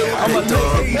through. I'm a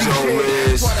Dog, Joe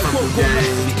Riz, Purple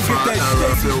Gang,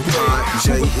 Phil Pot,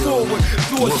 Jay Hill,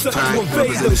 Wolfpack,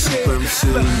 representing Supremacy.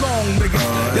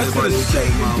 Everybody who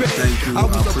came out, thank you. I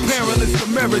appreciate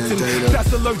it.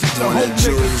 That's allergic to home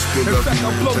niggas. In fact, I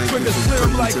blow triggers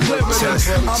slim like glimmers.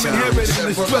 I'm inheriting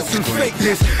the stress and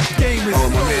fakeness. Game is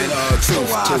so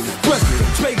I express the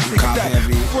basics that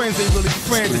friends ain't really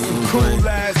friends, it's some cool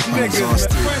ass niggas.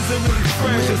 Friends ain't really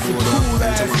friends, just some cool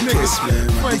ass niggas.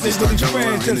 Friends ain't really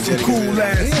friends, just some cool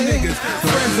ass niggas.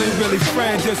 Friends ain't really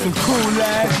friends, just some cool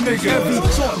ass niggas. Every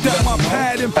talk that my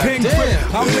pad and pen grip,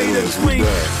 I made a dream.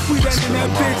 We done in that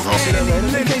bitch,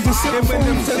 and niggas and sitting with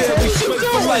them today. We straight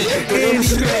for life,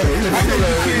 anywhere. I know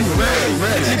you can't say,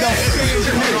 nigga, I'm scared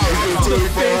of niggas. The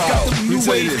fans got them new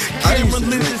ways, camera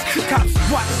lenses, cops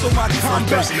watch so my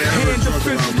combat, hand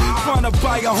defenses, trying to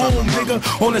buy a home, nigga,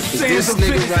 on the sands of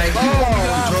business. You want me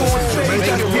to on stage,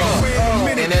 I get rid in a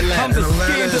minute. I'm the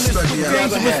scandalous,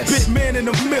 dangerous bit man in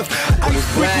the myth. I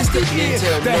sprinkle the ear,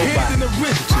 the hand in the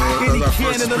wrist, any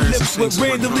can in the lips, but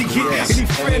randomly hit any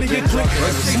friend in your clip.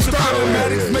 These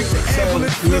paramedics make the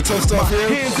ambulance flip. My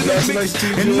hands in the mix,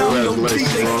 and I'm no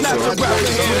DJ, snap the rapper.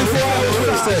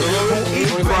 On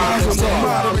 8 rounds, I'm a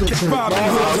model, get robbed and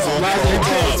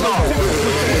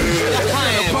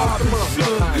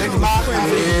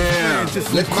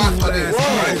Let's pop for this.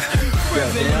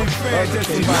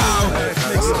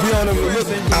 Be on the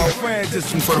lookout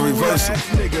for the reversal.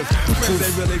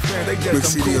 Big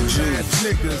CD of Jules.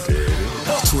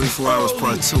 24 Hours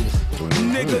Part 2.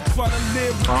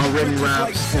 Already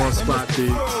raps on Spot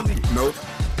Beats. Nope.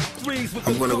 threes with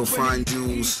I'm gonna go find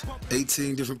Jules,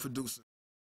 18 different producers.